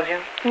husband calls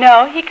you?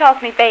 No, he calls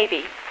me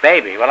baby.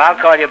 Baby. Well, I'll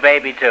call you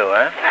baby, too,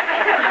 huh?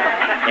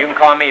 You can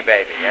call me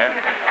baby, huh?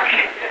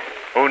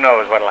 Who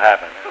knows what'll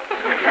happen.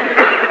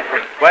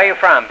 Where are you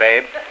from,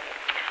 babe?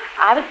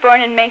 I was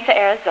born in Mesa,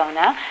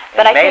 Arizona.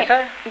 But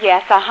Mesa?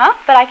 Yes,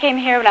 But I came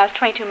here when I was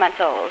 22 months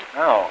old.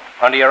 Oh,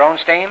 under your own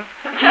steam?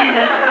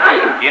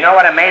 You know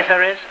what a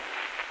mesa is?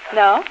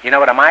 No. You know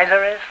what a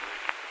miser is?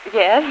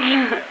 Yes.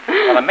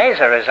 Well, a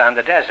mesa is on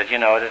the desert, you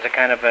know. There's a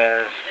kind of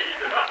a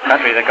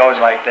country that goes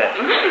like this.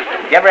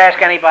 You ever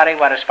ask anybody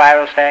what a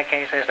spiral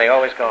staircase is? They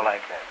always go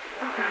like this.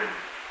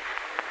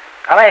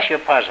 I'll ask you a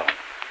puzzle.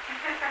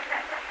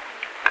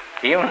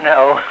 Do you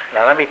know...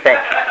 Now, let me think.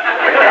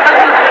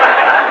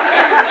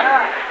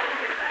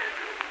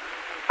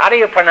 How do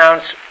you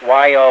pronounce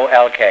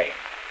Y-O-L-K?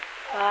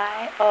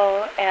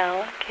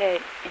 Y-O-L-K.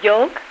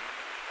 Yolk?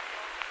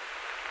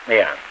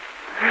 Yeah.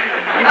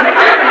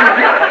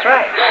 That's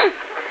right.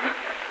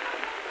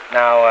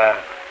 Now,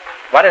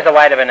 what is the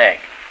white of an egg?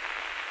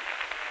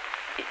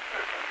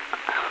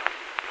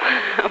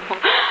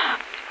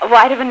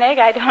 White of an egg?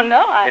 I don't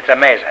know. It's a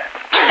mesa.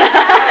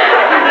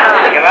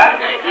 Give up?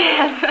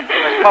 Yes.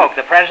 It was Polk,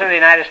 the President of the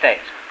United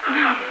States.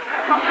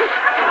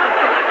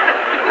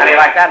 How do you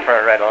like that for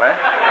a riddle, huh?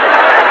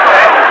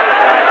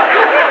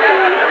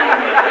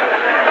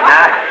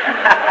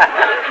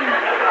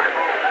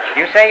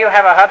 say you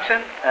have a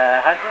husband?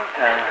 A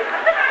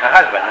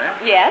husband,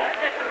 huh? Yes.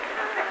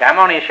 I'm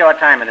only a short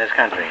time in this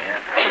country.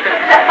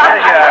 What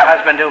does your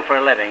husband do for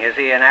a living? Is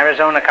he an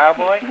Arizona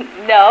cowboy?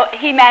 No,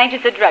 he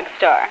manages a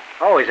drugstore.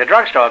 Oh, he's a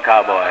drugstore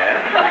cowboy,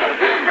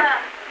 huh?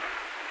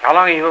 How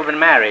long have you been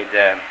married,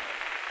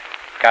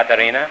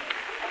 Katerina?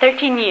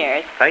 13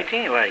 years.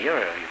 13? Well, you're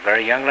a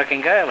very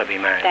young-looking girl to be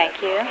married.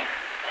 Thank you.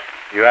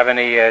 You have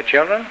any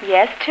children?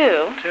 Yes, 2.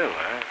 2,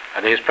 huh?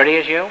 Are they as pretty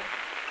as you?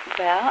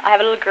 Well, I have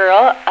a little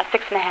girl,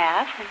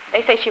 6.5.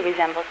 They say she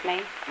resembles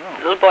me. Oh.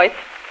 Little boy's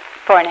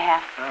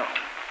 4.5. Oh.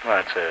 Well,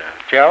 it's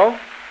Joe?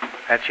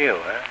 That's you,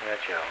 huh?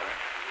 That's Joe, huh?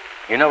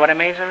 You know what a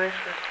mazer is?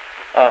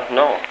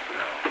 No.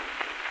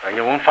 Well,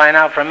 you won't find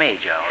out from me,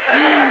 Joe.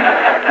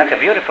 That's a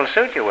beautiful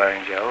suit you're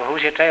wearing, Joe.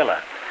 Who's your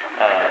tailor?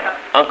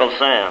 Uncle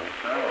Sam.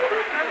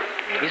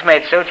 Oh. He's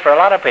made suits for a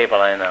lot of people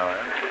I know,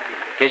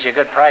 huh? Gives you a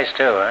good price,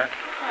 too, huh?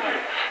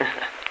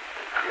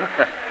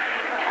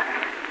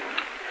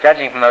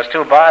 Judging from those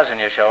 2 bars in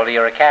your shoulder,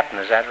 you're a captain,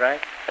 is that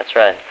right? That's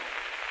right.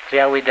 See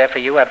how we differ?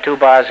 You have 2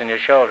 bars in your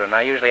shoulder, and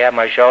I usually have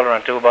my shoulder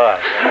on 2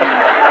 bars.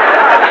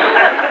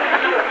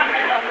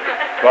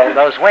 Well,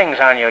 those wings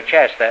on your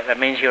chest, that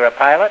means you're a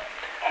pilot?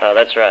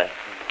 That's right.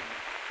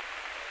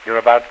 You're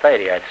about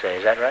 30, I'd say.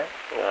 Is that right?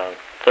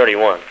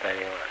 31.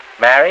 31.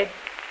 Married?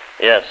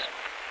 Yes.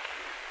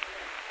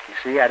 You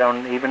see, I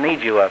don't even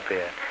need you up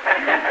here.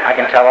 I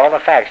can tell all the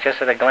facts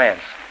just at a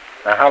glance.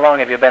 Now, how long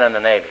have you been in the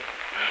Navy?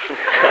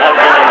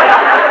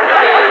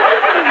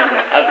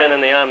 I've been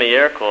in the Army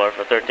Air Corps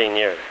for 13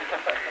 years.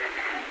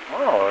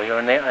 Oh, you're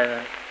in the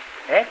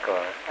Air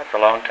Corps. That's a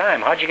long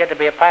time. How'd you get to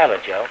be a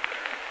pilot, Joe?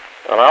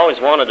 Well, I always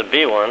wanted to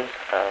be one,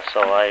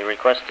 so I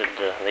requested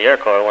the Air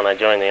Corps when I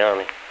joined the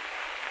Army.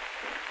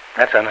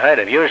 That's unheard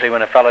of. Usually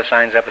when a fellow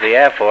signs up with the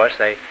Air Force,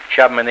 they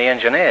shove him in the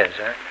engineers,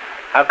 huh?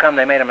 How come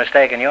they made a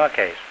mistake in your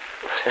case?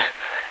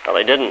 Well,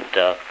 they didn't.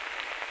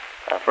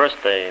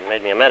 First, they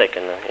made me a medic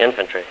in the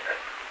infantry.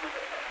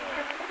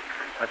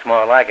 That's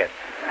more like it.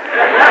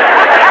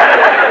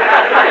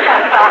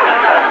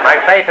 My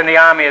faith in the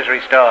Army is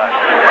restored.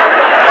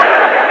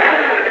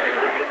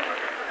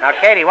 Now,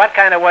 Katie, what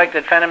kind of work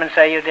did Fenneman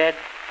say you did?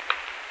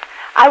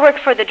 I work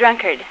for the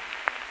drunkard.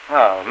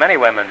 Oh, many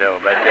women do,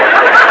 but...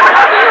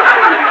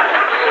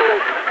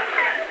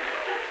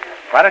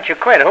 Why don't you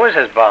quit? Who is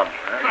this bum?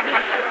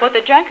 Well,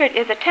 The Drunkard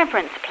is a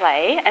temperance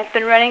play, and it's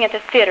been running at the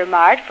Theater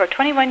Mart for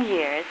 21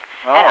 years.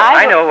 Oh, and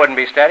I knew it wouldn't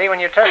be steady when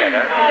you took it, huh?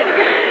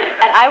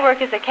 And I work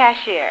as a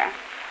cashier.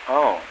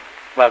 Oh.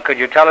 Well, could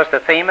you tell us the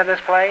theme of this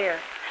play?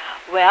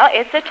 Well,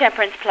 it's a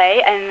temperance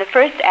play, and in the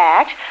first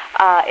act,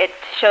 it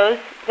shows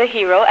the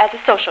hero as a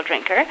social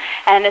drinker,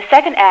 and in the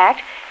second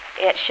act,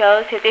 it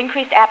shows his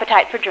increased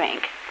appetite for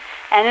drink.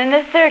 And in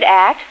the third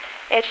act,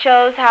 it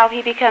shows how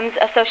he becomes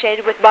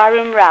associated with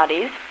barroom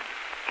rowdies,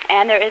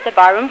 and there is a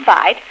barroom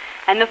fight.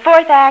 And the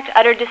fourth act,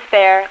 utter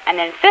despair, and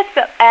in fifth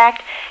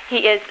act,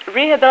 he is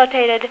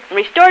rehabilitated,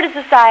 restored to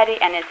society,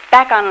 and is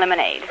back on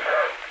lemonade.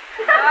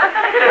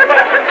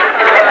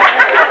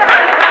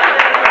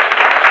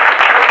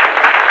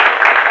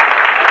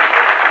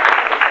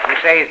 You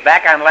say he's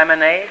back on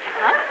lemonade?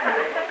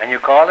 Huh? And you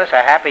call this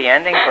a happy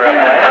ending for a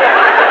play?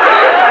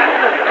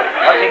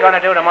 What's he going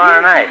to do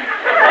tomorrow night?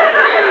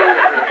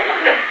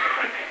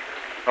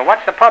 Well,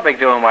 what's the public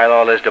doing while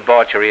all this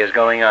debauchery is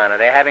going on? Are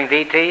they having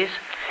DTs?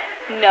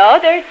 No,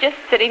 they're just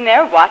sitting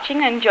there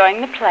watching and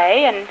enjoying the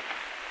play and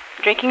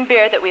drinking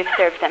beer that we've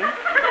served them.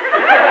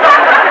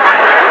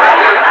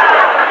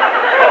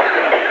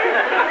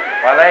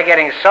 While they're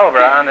getting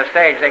sober on the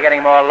stage, they're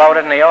getting more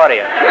loaded in the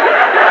audience.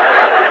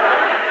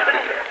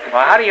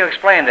 Well, how do you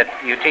explain that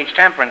you teach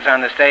temperance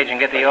on the stage and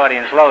get the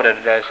audience loaded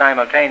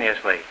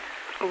simultaneously?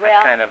 Well,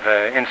 That's kind of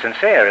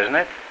insincere, isn't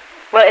it?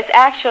 Well, it's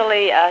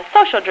actually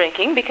social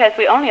drinking because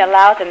we only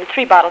allow them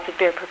 3 bottles of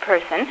beer per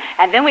person,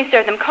 and then we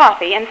serve them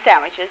coffee and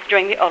sandwiches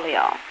during the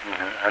oleo.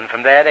 Mm-hmm. And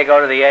from there they go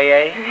to the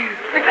AA?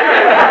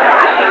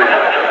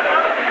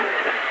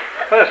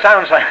 Well, it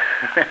sounds like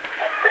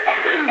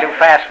too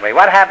fast for me.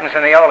 What happens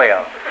in the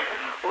oleo?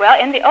 Well,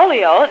 in the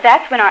oleo,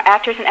 that's when our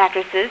actors and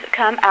actresses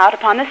come out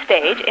upon the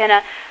stage in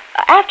a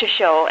after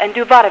show and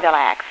do vaudeville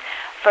acts.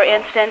 For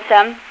instance,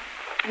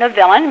 the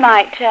villain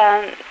might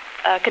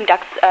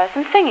conduct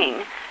some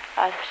singing.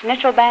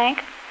 Schnitzelbank,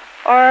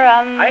 or,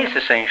 I used to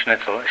sing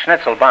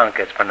Schnitzelbank,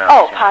 it's pronounced.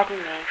 Oh, pardon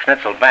me.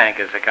 Schnitzelbank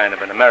is a kind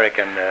of an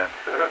American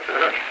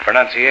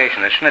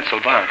pronunciation of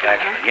Schnitzelbank,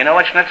 actually. You know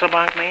what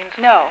Schnitzelbank means?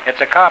 No.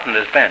 It's a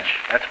carpenter's bench.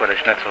 That's what a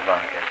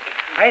Schnitzelbank is.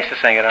 I used to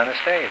sing it on the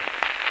stage.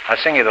 I'll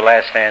sing you the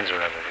last stanza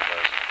of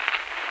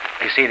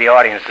it. You see, the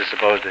audience is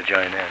supposed to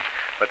join in,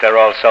 but they're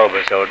all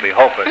sober, so it'd be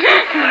hopeless.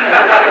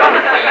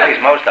 At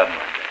least most of them.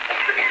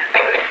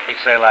 He'd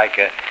say like...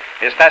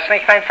 Ist das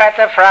nicht ein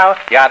fetter Frau?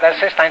 Ja,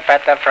 das ist ein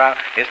fetter Frau.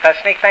 Ist das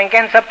nicht ein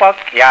Gänsebock?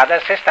 Ja,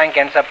 das ist ein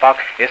Gänsebock.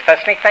 Ist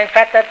das nicht ein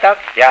fetter Dog?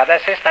 Ja,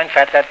 das ist ein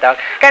fetter Dog.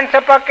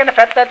 Gänsebock und ein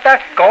fetter Dog.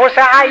 Große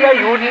Eier,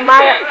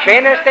 Judenmeier.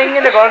 Schönes Ding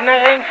in der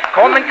goldenen Ring.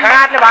 Kommen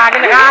gerade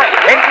Wagenrad.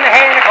 Hinten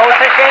her eine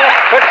große Schere.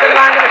 Kurze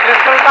lange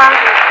Schlüsselbank.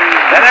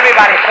 Then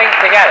everybody sings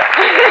together.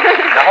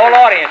 The whole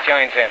audience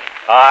joins in.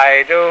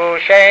 I do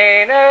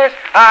Shanus,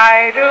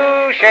 I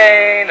do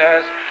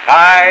Shanus,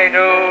 I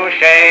do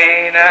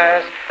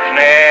Shanus,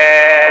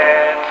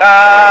 Schnitzel,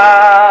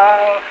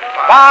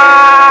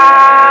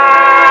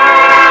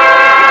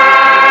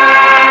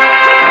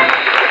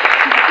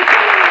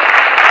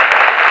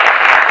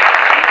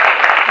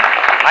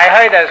 I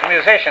heard there's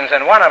musicians,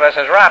 and one of us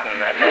is rotten.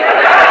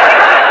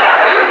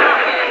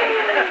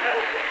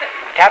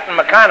 Captain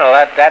McConnell,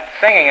 that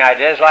singing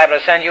idea is liable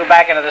to send you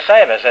back into the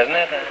service, isn't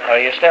it? Or are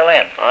you still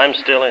in? I'm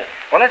still in.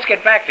 Well, let's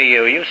get back to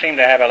you. You seem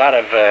to have a lot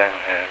of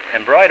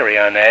embroidery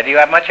on there. Do you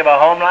have much of a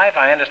home life?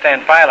 I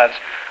understand pilots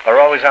are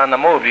always on the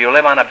move. Do you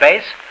live on a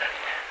base?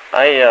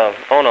 I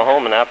own a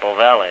home in Apple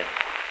Valley.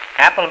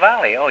 Apple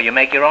Valley? Oh, you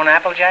make your own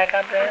Applejack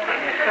up there?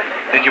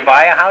 Did you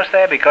buy a house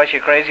there because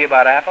you're crazy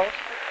about apples?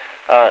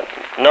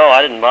 No,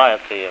 I didn't buy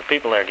it. The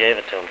people there gave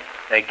it to me.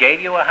 They gave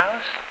you a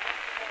house?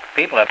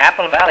 People of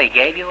Apple Valley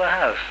gave you a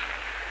house.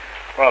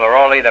 Well, they're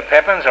all either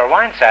pippins or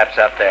wine saps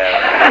up there.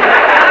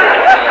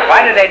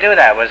 Why did they do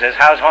that? Was this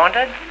house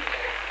haunted?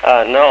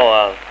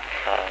 No,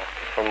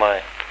 for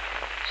my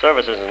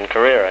services in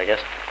Korea, I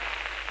guess.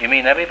 You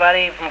mean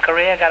everybody from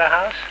Korea got a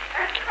house?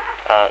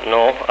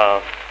 No,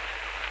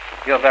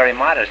 You're very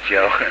modest,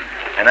 Joe.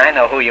 And I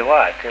know who you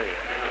are, too.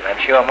 I'm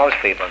sure most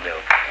people do.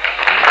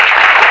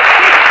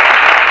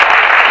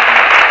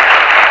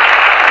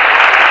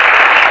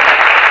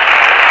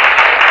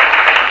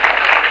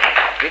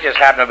 You just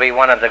happen to be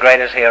one of the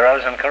greatest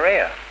heroes in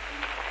Korea.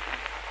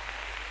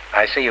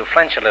 I see you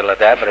flinch a little at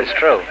that, but it's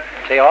true.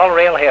 See, all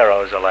real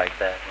heroes are like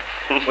that.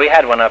 We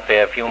had one up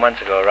here a few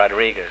months ago,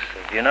 Rodriguez.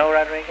 Do you know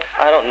Rodriguez?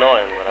 I don't know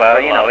him. But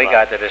Well, you know, he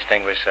got the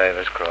Distinguished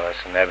Service Cross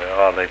and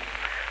all the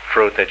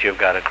fruit that you've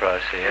got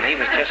across here. And he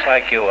was just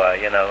like you are,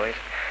 you know. He's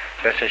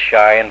just as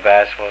shy and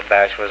bashful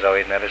as though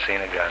he'd never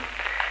seen a gun.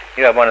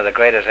 You have one of the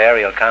greatest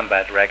aerial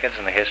combat records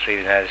in the history of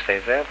the United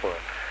States Air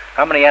Force.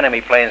 How many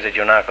enemy planes did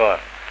you knock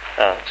off?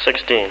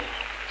 16.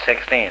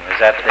 16. Is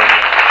that the...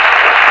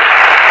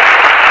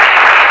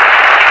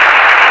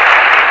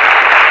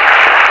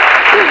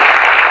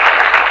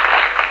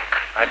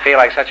 I feel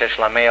like such a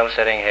schlemiel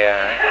sitting here.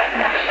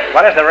 Huh?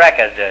 What is the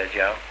record,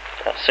 Joe?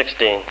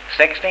 16.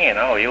 16?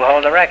 Oh, you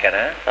hold the record,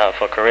 huh?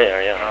 For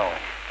Korea, yeah. Oh.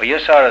 Well, you're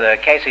sort of the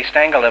Casey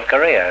Stengel of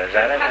Korea, is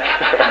that it?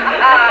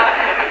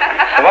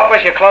 So what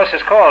was your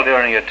closest call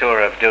during your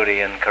tour of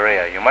duty in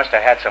Korea? You must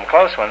have had some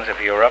close ones if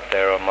you were up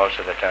there most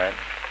of the time.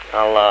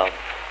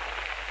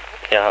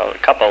 Yeah, a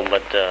couple,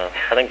 but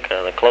I think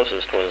the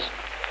closest was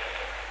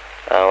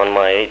on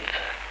my 8th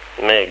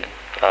MiG.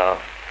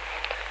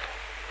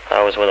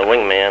 I was with a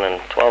wingman,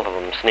 and 12 of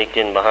them sneaked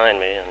in behind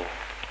me, and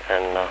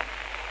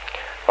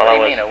what do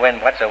you mean,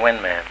 what's a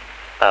wingman?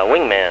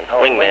 Wingman.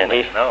 Oh, wingman.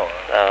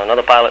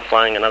 Another pilot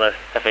flying another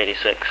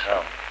F-86.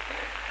 Oh.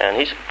 And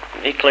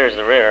he clears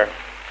the rear,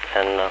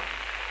 and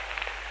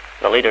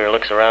the leader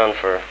looks around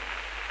for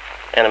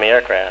enemy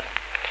aircraft,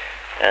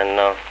 and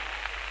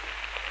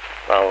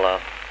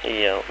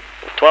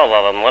 12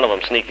 of them, one of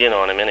them sneaked in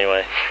on him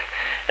anyway,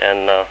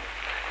 and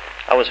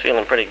I was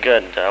feeling pretty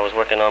good. I was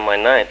working on my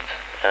 9th,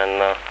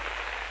 and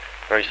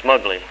very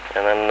smugly,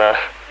 and then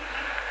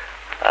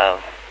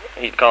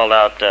he called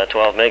out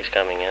 12 MiGs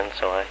coming in,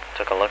 so I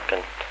took a look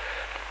and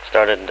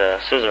started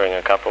scissoring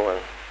a couple,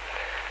 and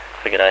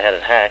figured I had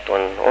it hacked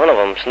when one of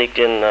them sneaked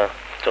in to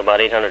about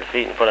 800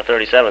 feet and put a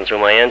 37 through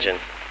my engine.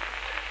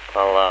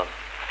 Well,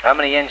 how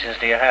many engines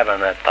do you have on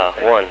that?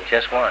 One.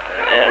 Just one.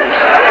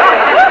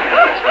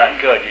 That's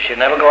not good. You should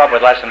never go up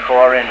with less than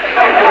 4 engines.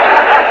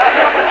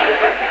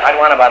 I'd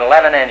want about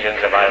 11 engines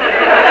if I were.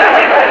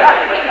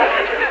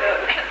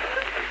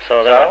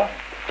 So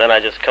then I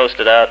just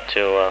coasted out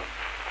to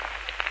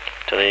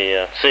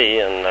the sea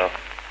and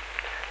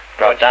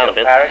dropped down a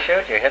bit.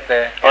 Parachute? You hit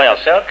the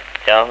silk?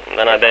 Yeah.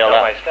 Then I bailed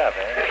out. My stuff,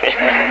 eh?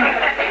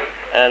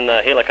 And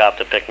a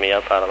helicopter picked me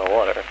up out of the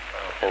water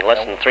in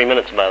less than 3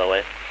 minutes, by the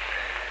way.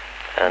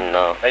 And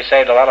they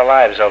saved a lot of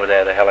lives over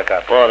there, the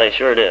helicopter. Well, they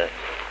sure did.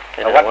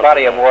 What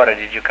body of water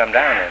did you come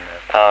down in?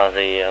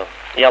 The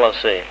Yellow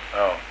Sea.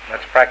 Oh,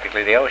 that's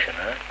practically the ocean,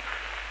 huh?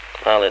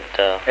 Well,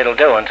 it'll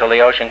do until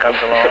the ocean comes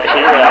along.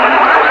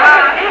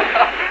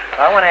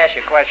 I want to ask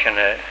you a question.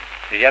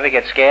 Did you ever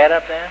get scared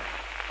up there?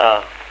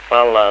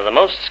 Well, the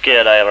most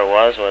scared I ever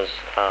was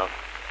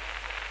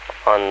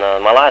on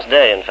my last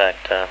day, in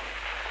fact.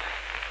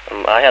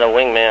 I had a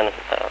wingman,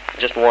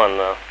 just one.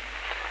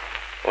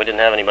 We didn't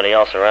have anybody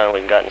else around.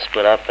 We'd gotten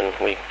split up, and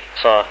we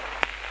saw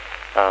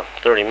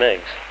 30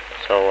 MiGs.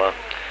 So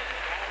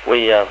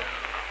we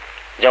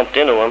jumped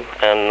into them,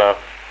 and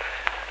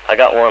I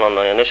got one on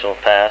the initial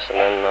pass, and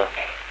then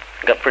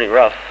it got pretty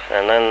rough.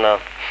 And then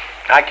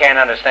I can't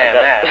understand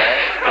that.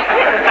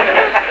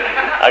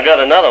 I got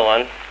another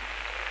one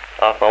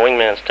off my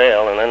wingman's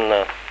tail, and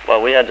then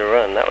we had to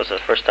run. That was the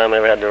first time I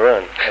ever had to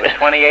run. There were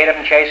 28 of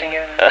them chasing you?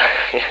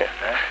 Yeah.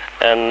 Huh?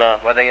 And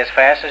were they as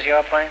fast as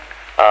your plane?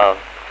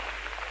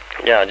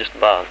 Yeah, just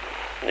about,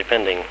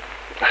 depending.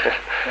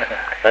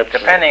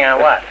 Depending on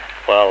what?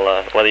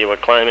 Well, whether you were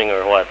climbing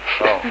or what.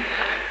 Oh.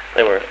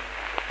 They were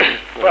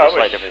Well, a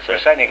slight difference we're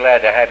there. certainly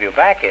glad to have you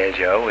back here,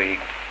 Joe.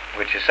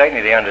 Which is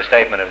certainly the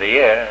understatement of the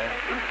year.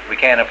 We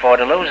can't afford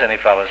to lose any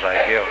fellas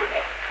like you.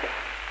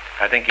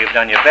 I think you've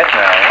done your bit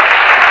now.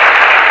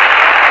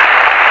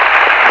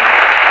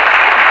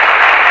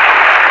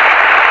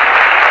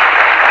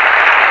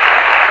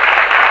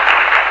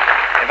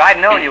 If I'd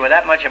known you were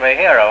that much of a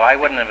hero, I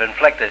wouldn't have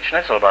inflicted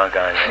Schnitzelbank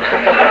on you.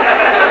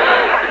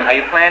 Are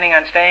you planning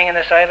on staying in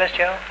the service,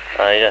 Joe?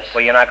 Yes.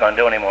 Well, you're not going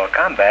to do any more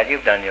combat.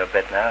 You've done your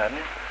bit now, haven't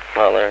you?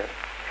 Well,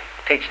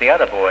 Teach the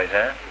other boys,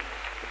 huh?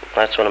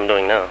 that's what I'm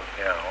doing now.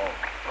 Yeah,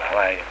 well,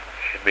 I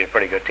should be a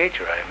pretty good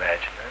teacher, I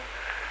imagine. Huh?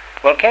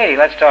 Well, Katie,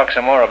 let's talk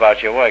some more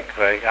about your work.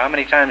 How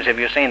many times have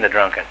you seen The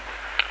Drunken?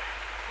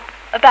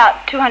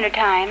 About 200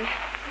 times.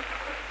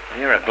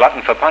 You're a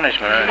glutton for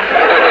punishment, aren't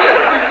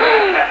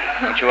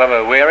you? Don't you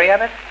ever weary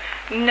of it?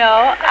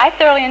 No, I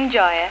thoroughly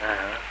enjoy it.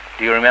 Uh-huh.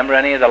 Do you remember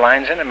any of the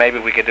lines in it? Maybe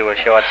we could do a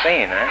short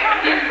scene, huh?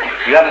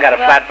 You haven't got a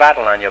flat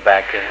bottle on your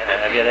back,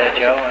 have you there,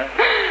 Joe? Huh?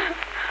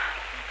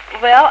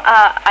 Well,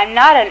 I'm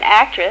not an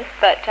actress,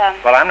 but...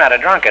 Well, I'm not a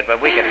drunkard,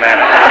 but we can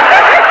manage.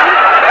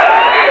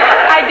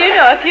 I do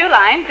know a few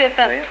lines.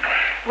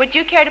 Would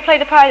you care to play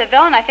the part of the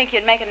villain? I think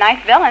you'd make a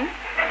nice villain.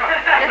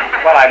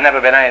 Well, I've never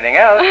been anything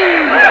else. I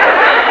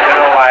don't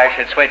know why I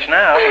should switch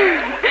now.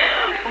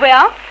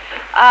 Well,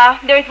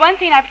 there's one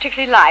scene I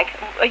particularly like.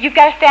 You've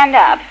got to stand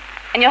up,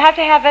 and you'll have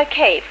to have a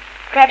cape.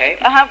 Perhaps, cape?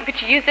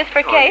 Could you use this for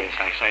a cape? Yes,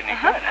 I certainly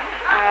could.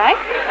 All right.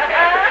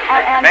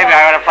 And, Maybe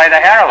I ought to play the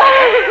heroine.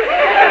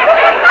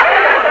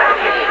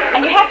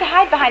 And you have to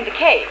hide behind the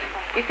cape.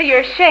 You see,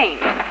 you're ashamed.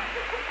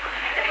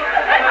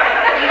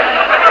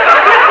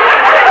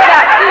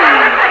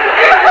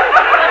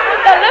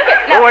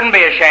 Who wouldn't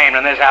be ashamed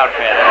in this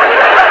outfit?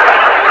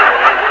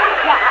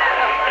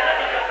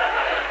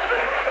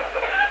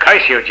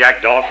 Curse you,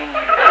 Jack Dalton.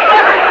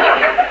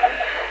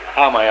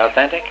 How am I,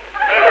 authentic?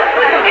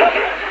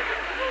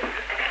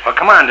 Well,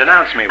 come on,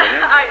 denounce me, will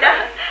you?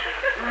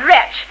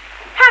 Wretch,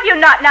 have you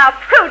not now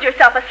proved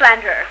yourself a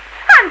slanderer?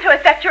 And to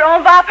effect your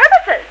own vile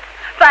purposes.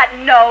 But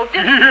no,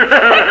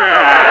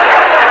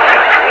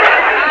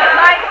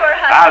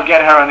 I'll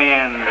get her in the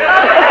end.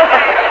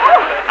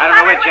 I don't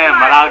know which end,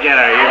 but I'll get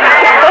her.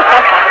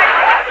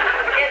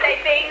 Is a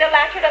thing the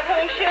latchet of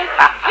whose shoes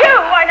you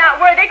are not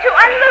worthy to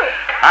unloose.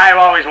 I've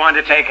always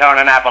wanted to take her in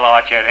an apple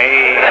orchard.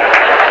 Hey.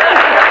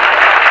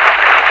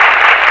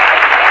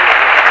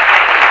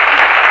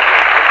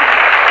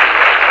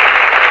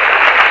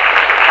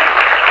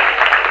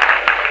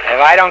 If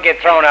I don't get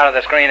thrown out of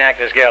the Screen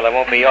Actors Guild, it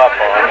won't be your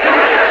fault.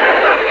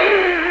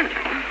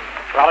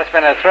 Well, it's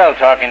been a thrill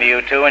talking to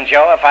you two, and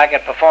Joe, if I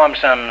could perform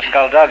some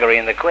skullduggery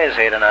in the quiz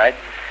here tonight,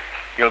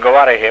 you'll go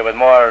out of here with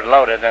more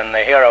loaded than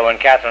the hero in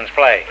Catherine's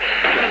play.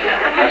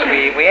 Yes,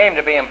 we aim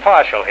to be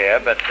impartial here,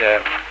 but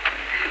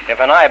if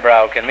an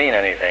eyebrow can mean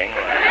anything...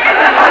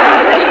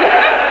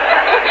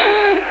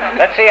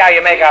 Let's see how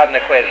you make out in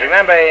the quiz.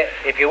 Remember,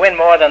 if you win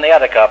more than the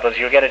other couples,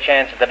 you'll get a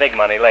chance at the big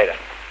money later.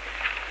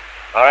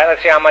 All right,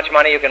 let's see how much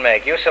money you can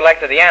make. You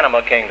selected the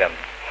animal kingdom.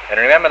 And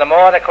remember, the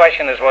more the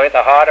question is worth,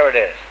 the harder it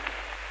is.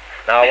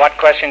 Now, what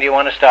question do you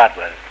want to start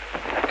with?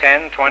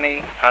 10,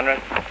 20,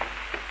 100?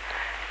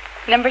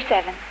 Number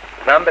 7.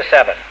 Number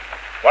 7.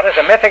 What is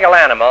a mythical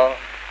animal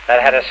that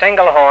had a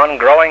single horn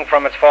growing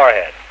from its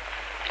forehead?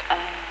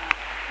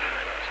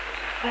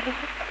 What is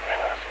it?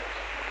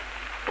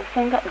 The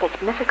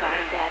mythical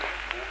is that?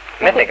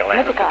 Mythical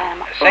animal. Mythical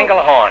animal. A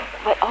single horn.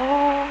 But,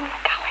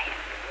 golly.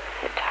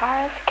 Is it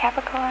Taurus,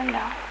 Capricorn?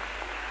 No.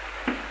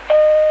 I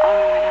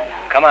don't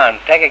know. Come on,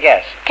 take a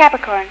guess.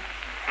 Capricorn.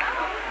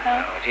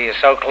 No. Oh, gee, you're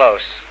so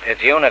close.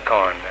 It's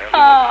unicorn.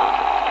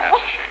 Oh.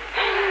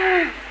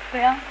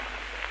 Well.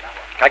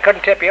 I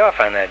couldn't tip you off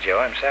on that, Joe.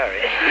 I'm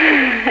sorry.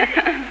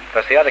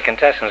 Plus, the other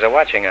contestants are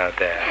watching out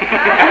there.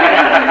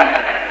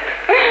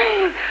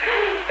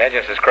 They're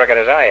just as crooked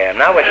as I am.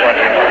 Now, which one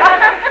do you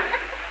want?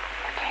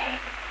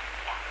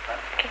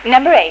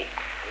 Number 8.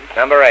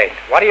 Number 8.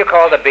 What do you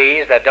call the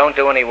bees that don't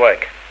do any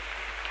work?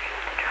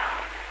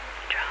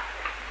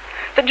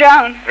 The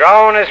drone.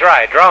 Drone is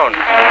right. Drone.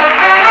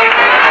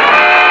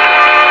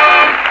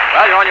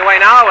 Well, you're on your way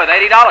now with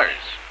 $80.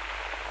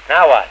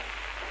 Now what?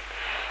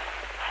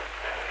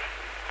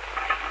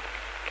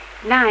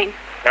 9.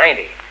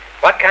 90.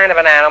 What kind of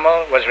an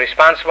animal was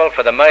responsible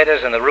for the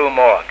murders in the Rue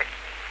Morgue?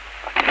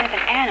 What kind of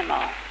an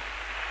animal?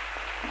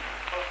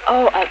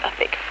 Oh, a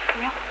big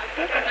gorilla.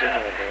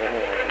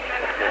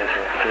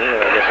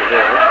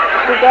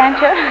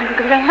 Gargantua?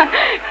 Gorilla?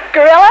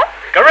 Gorilla?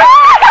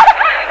 Gorilla!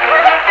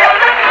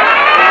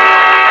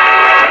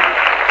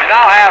 You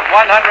now have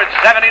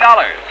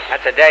 $170.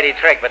 That's a dirty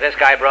trick, but this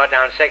guy brought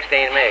down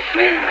 16 MiGs.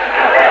 See?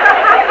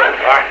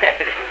 All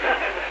right.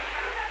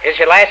 Here's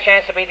your last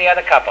chance to beat the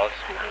other couples.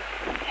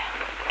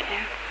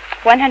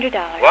 $100.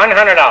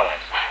 $100.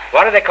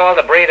 What do they call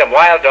the breed of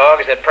wild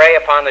dogs that prey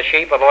upon the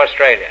sheep of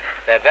Australia?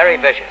 They're very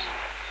vicious.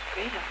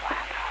 Breed of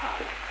wild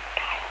dogs.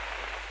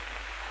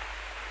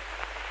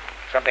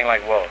 Something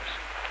like wolves.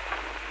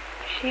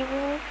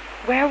 She-wolves?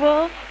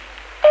 Werewolves?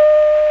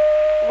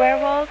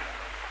 Werewolves?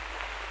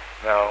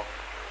 No.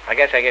 I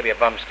guess I gave you a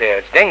bum stare.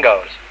 It's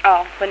dingoes.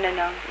 Oh, wouldn't have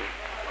known.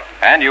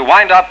 And you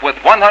wind up with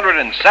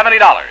 $170.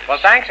 Well,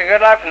 thanks and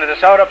good luck from the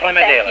DeSoto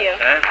Plymouth Thank dealers. you.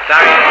 Huh?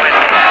 Sorry you missed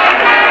it.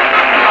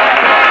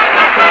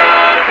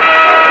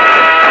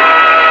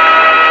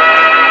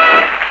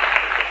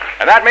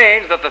 And that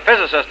means that the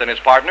physicist and his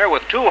partner,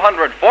 with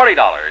 $240,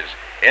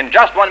 in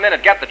just 1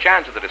 minute get the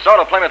chance at the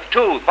DeSoto Plymouth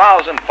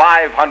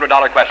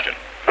 $2,500 question.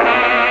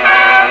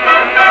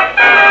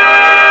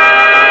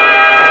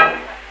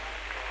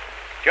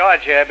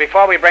 George,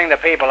 before we bring the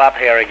people up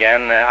here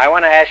again, I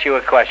want to ask you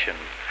a question.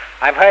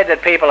 I've heard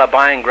that people are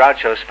buying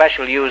Groucho's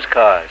special used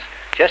cars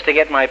just to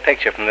get my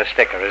picture from the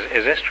sticker.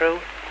 Is this true?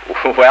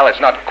 Well, it's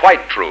not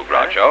quite true,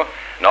 Groucho.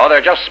 No,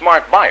 they're just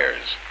smart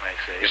buyers. I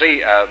see. You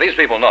see, these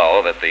people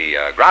know that the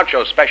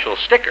Groucho special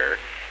sticker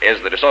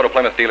is the DeSoto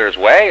Plymouth dealer's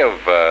way of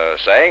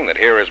saying that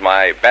here is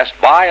my best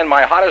buy and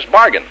my hottest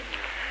bargain.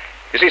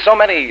 You see, so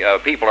many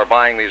people are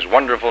buying these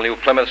wonderful new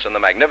Plymouths and the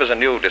magnificent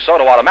new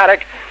DeSoto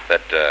automatic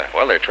that,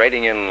 well, they're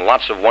trading in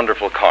lots of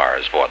wonderful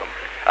cars for them.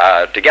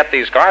 To get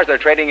these cars, they're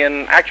trading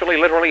in actually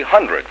literally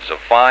hundreds of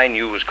fine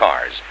used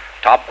cars.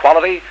 Top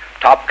quality,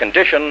 top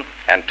condition,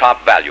 and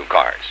top value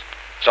cars.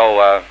 So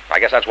I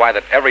guess that's why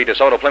that every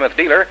DeSoto Plymouth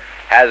dealer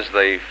has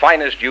the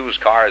finest used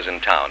cars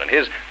in town. And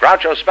his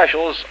Groucho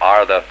specials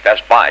are the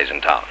best buys in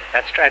town.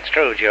 That's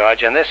true,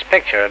 George. And this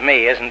picture of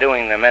me isn't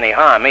doing them any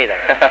harm either.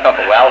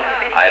 Well,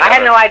 I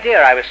had no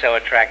idea I was so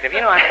attractive.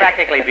 You know, I'm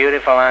practically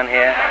beautiful on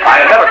here.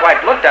 I never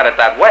quite looked at it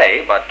that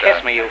way, but...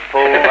 Kiss me, you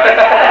fool.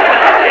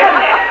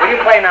 Will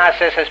you play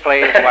Narcissus,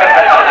 please?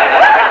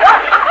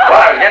 What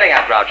I was getting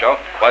at, Groucho,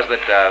 was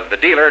that the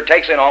dealer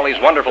takes in all these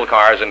wonderful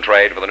cars in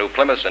trade for the new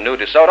Plymouths and new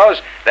DeSotos,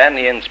 then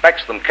he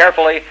inspects them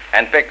carefully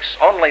and picks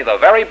only the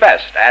very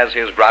best as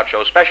his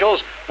Groucho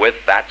specials with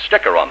that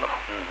sticker on them.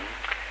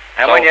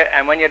 Mm-hmm.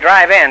 And when you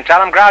drive in, tell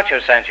them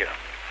Groucho sent you.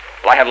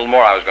 Well, I had a little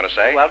more I was going to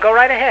say. Well, go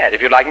right ahead.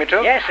 If you'd like me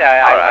to? Yes, All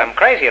right. I'm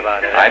crazy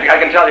about it. I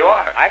can tell you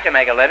are. I have to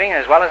make a living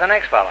as well as the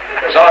next fellow.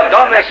 So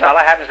don't The miss next fellow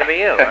happens to be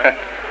you. Huh?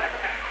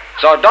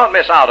 So don't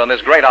miss out on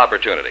this great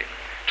opportunity.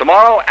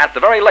 Tomorrow, at the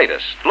very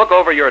latest, look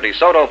over your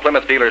DeSoto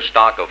Plymouth dealer's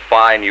stock of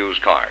fine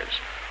used cars.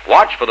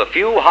 Watch for the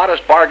few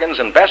hottest bargains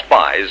and best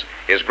buys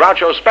his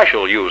Groucho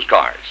Special used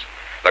cars.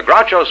 The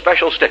Groucho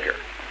Special sticker,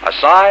 a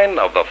sign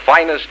of the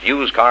finest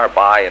used car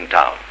buy in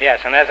town.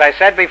 Yes, and as I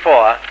said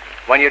before,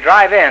 when you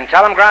drive in,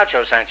 tell them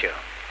Groucho sent you.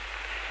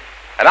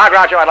 And now,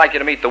 Groucho, I'd like you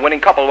to meet the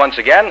winning couple once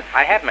again.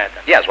 I have met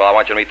them. Yes, well, I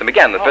want you to meet them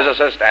again. The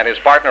physicist and his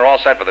partner all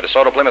set for the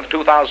DeSoto Plymouth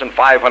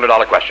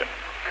 $2,500 question.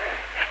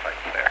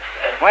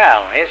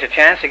 Well, here's a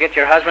chance to get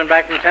your husband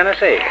back from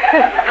Tennessee.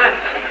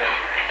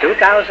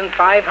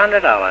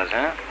 $2,500,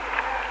 huh?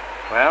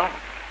 Well,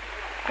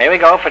 here we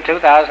go for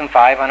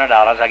 $2,500.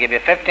 I'll give you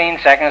 15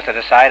 seconds to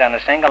decide on a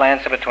single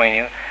answer between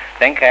you.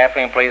 Think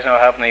carefully and please no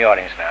help from the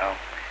audience now.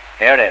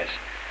 Here it is.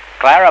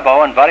 Clara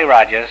Bow and Buddy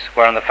Rogers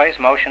were on the first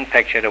motion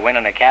picture to win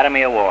an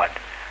Academy Award.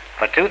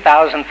 For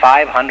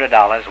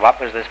 $2,500, what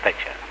was this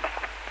picture?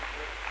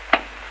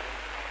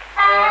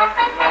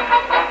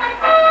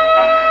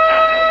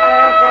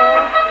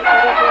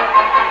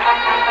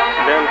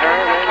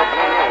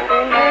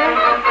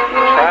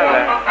 Try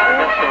that.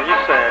 That's what you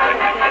said.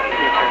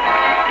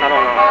 I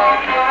don't know.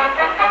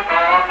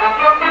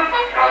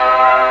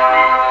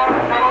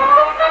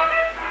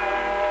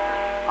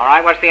 All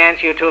right, what's the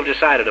answer you two have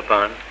decided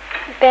upon?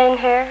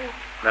 Ben-Hur.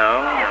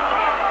 No.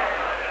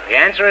 The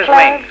answer is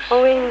Cloud wings.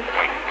 Wings.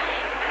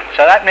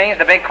 So that means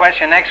the big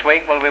question next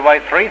week will be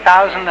worth $3,000.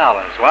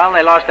 Well,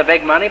 they lost the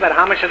big money, but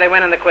how much did they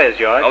win in the quiz,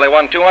 George? Well, they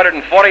won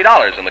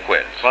 $240 in the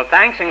quiz. Well,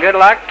 thanks and good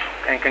luck,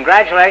 and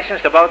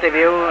congratulations to both of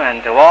you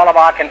and to all of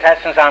our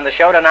contestants on the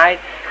show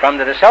tonight from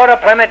the DeSoto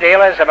Plymouth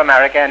Dealers of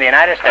America and the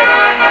United States.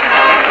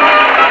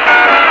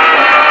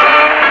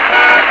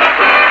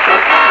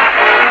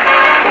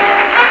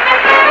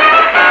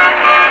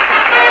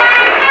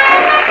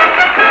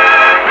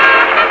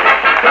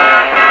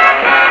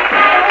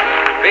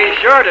 Be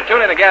sure to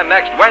tune in again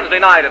next Wednesday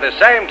night at the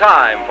same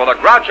time for the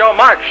Groucho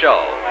Marx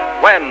Show,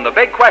 when the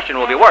big question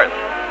will be worth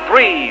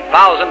 $3,000.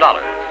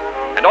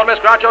 And don't miss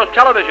Groucho's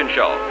television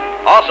show,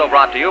 also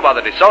brought to you by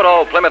the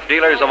DeSoto Plymouth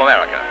Dealers of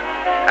America.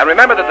 And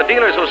remember that the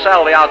dealers who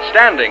sell the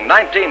outstanding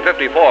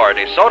 1954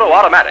 DeSoto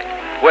Automatic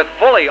with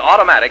fully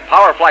automatic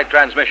power flight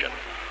transmission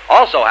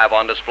also have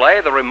on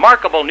display the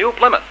remarkable new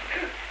Plymouth,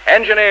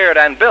 engineered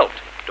and built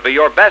to be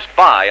your best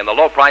buy in the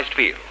low-priced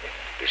field.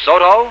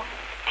 DeSoto,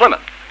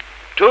 Plymouth.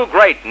 Two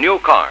great new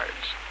cars,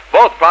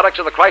 both products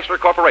of the Chrysler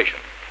Corporation.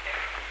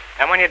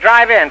 And when you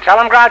drive in, tell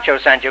them Groucho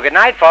sent you. Good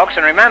night, folks,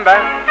 and remember,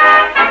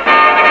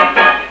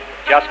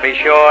 just be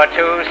sure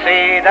to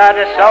see the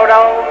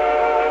DeSoto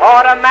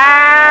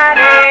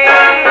Automatic.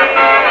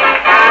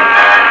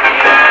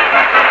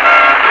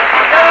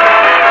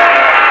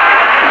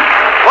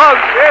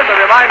 Folks, here's a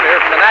reminder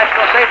from the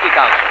National Safety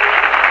Council.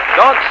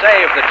 Don't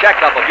save the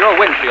checkup of your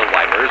windshield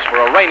wipers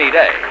for a rainy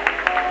day.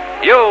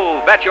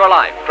 You Bet Your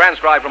Life,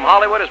 transcribed from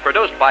Hollywood, is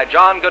produced by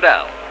John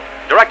Goodell.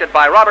 Directed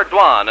by Robert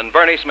Dwan and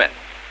Bernie Smith.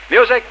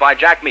 Music by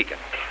Jack Meakin.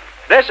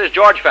 This is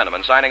George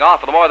Fenneman signing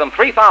off for the more than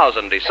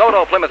 3,000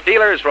 DeSoto Plymouth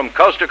dealers from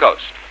coast to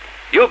coast.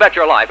 You Bet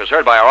Your Life is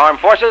heard by our armed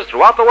forces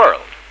throughout the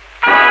world.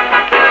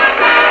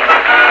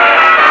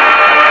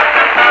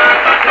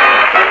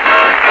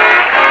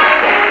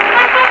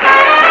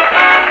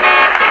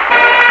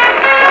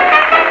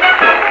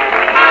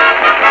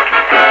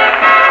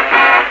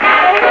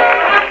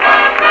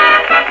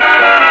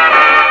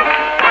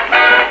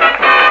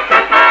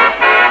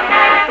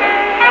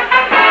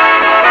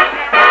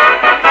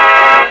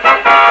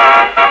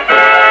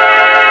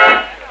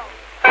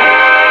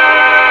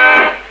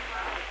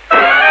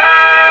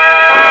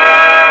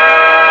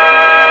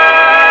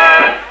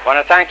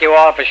 Thank you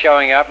all for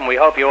showing up, and we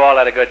hope you all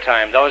had a good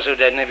time. Those who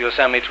didn't, if you'll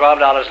send me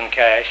 $12 in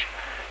cash,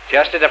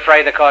 just to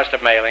defray the cost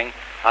of mailing,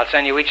 I'll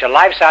send you each a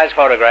life-size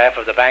photograph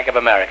of the Bank of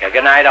America.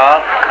 Good night, all,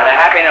 and a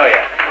Happy New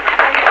Year.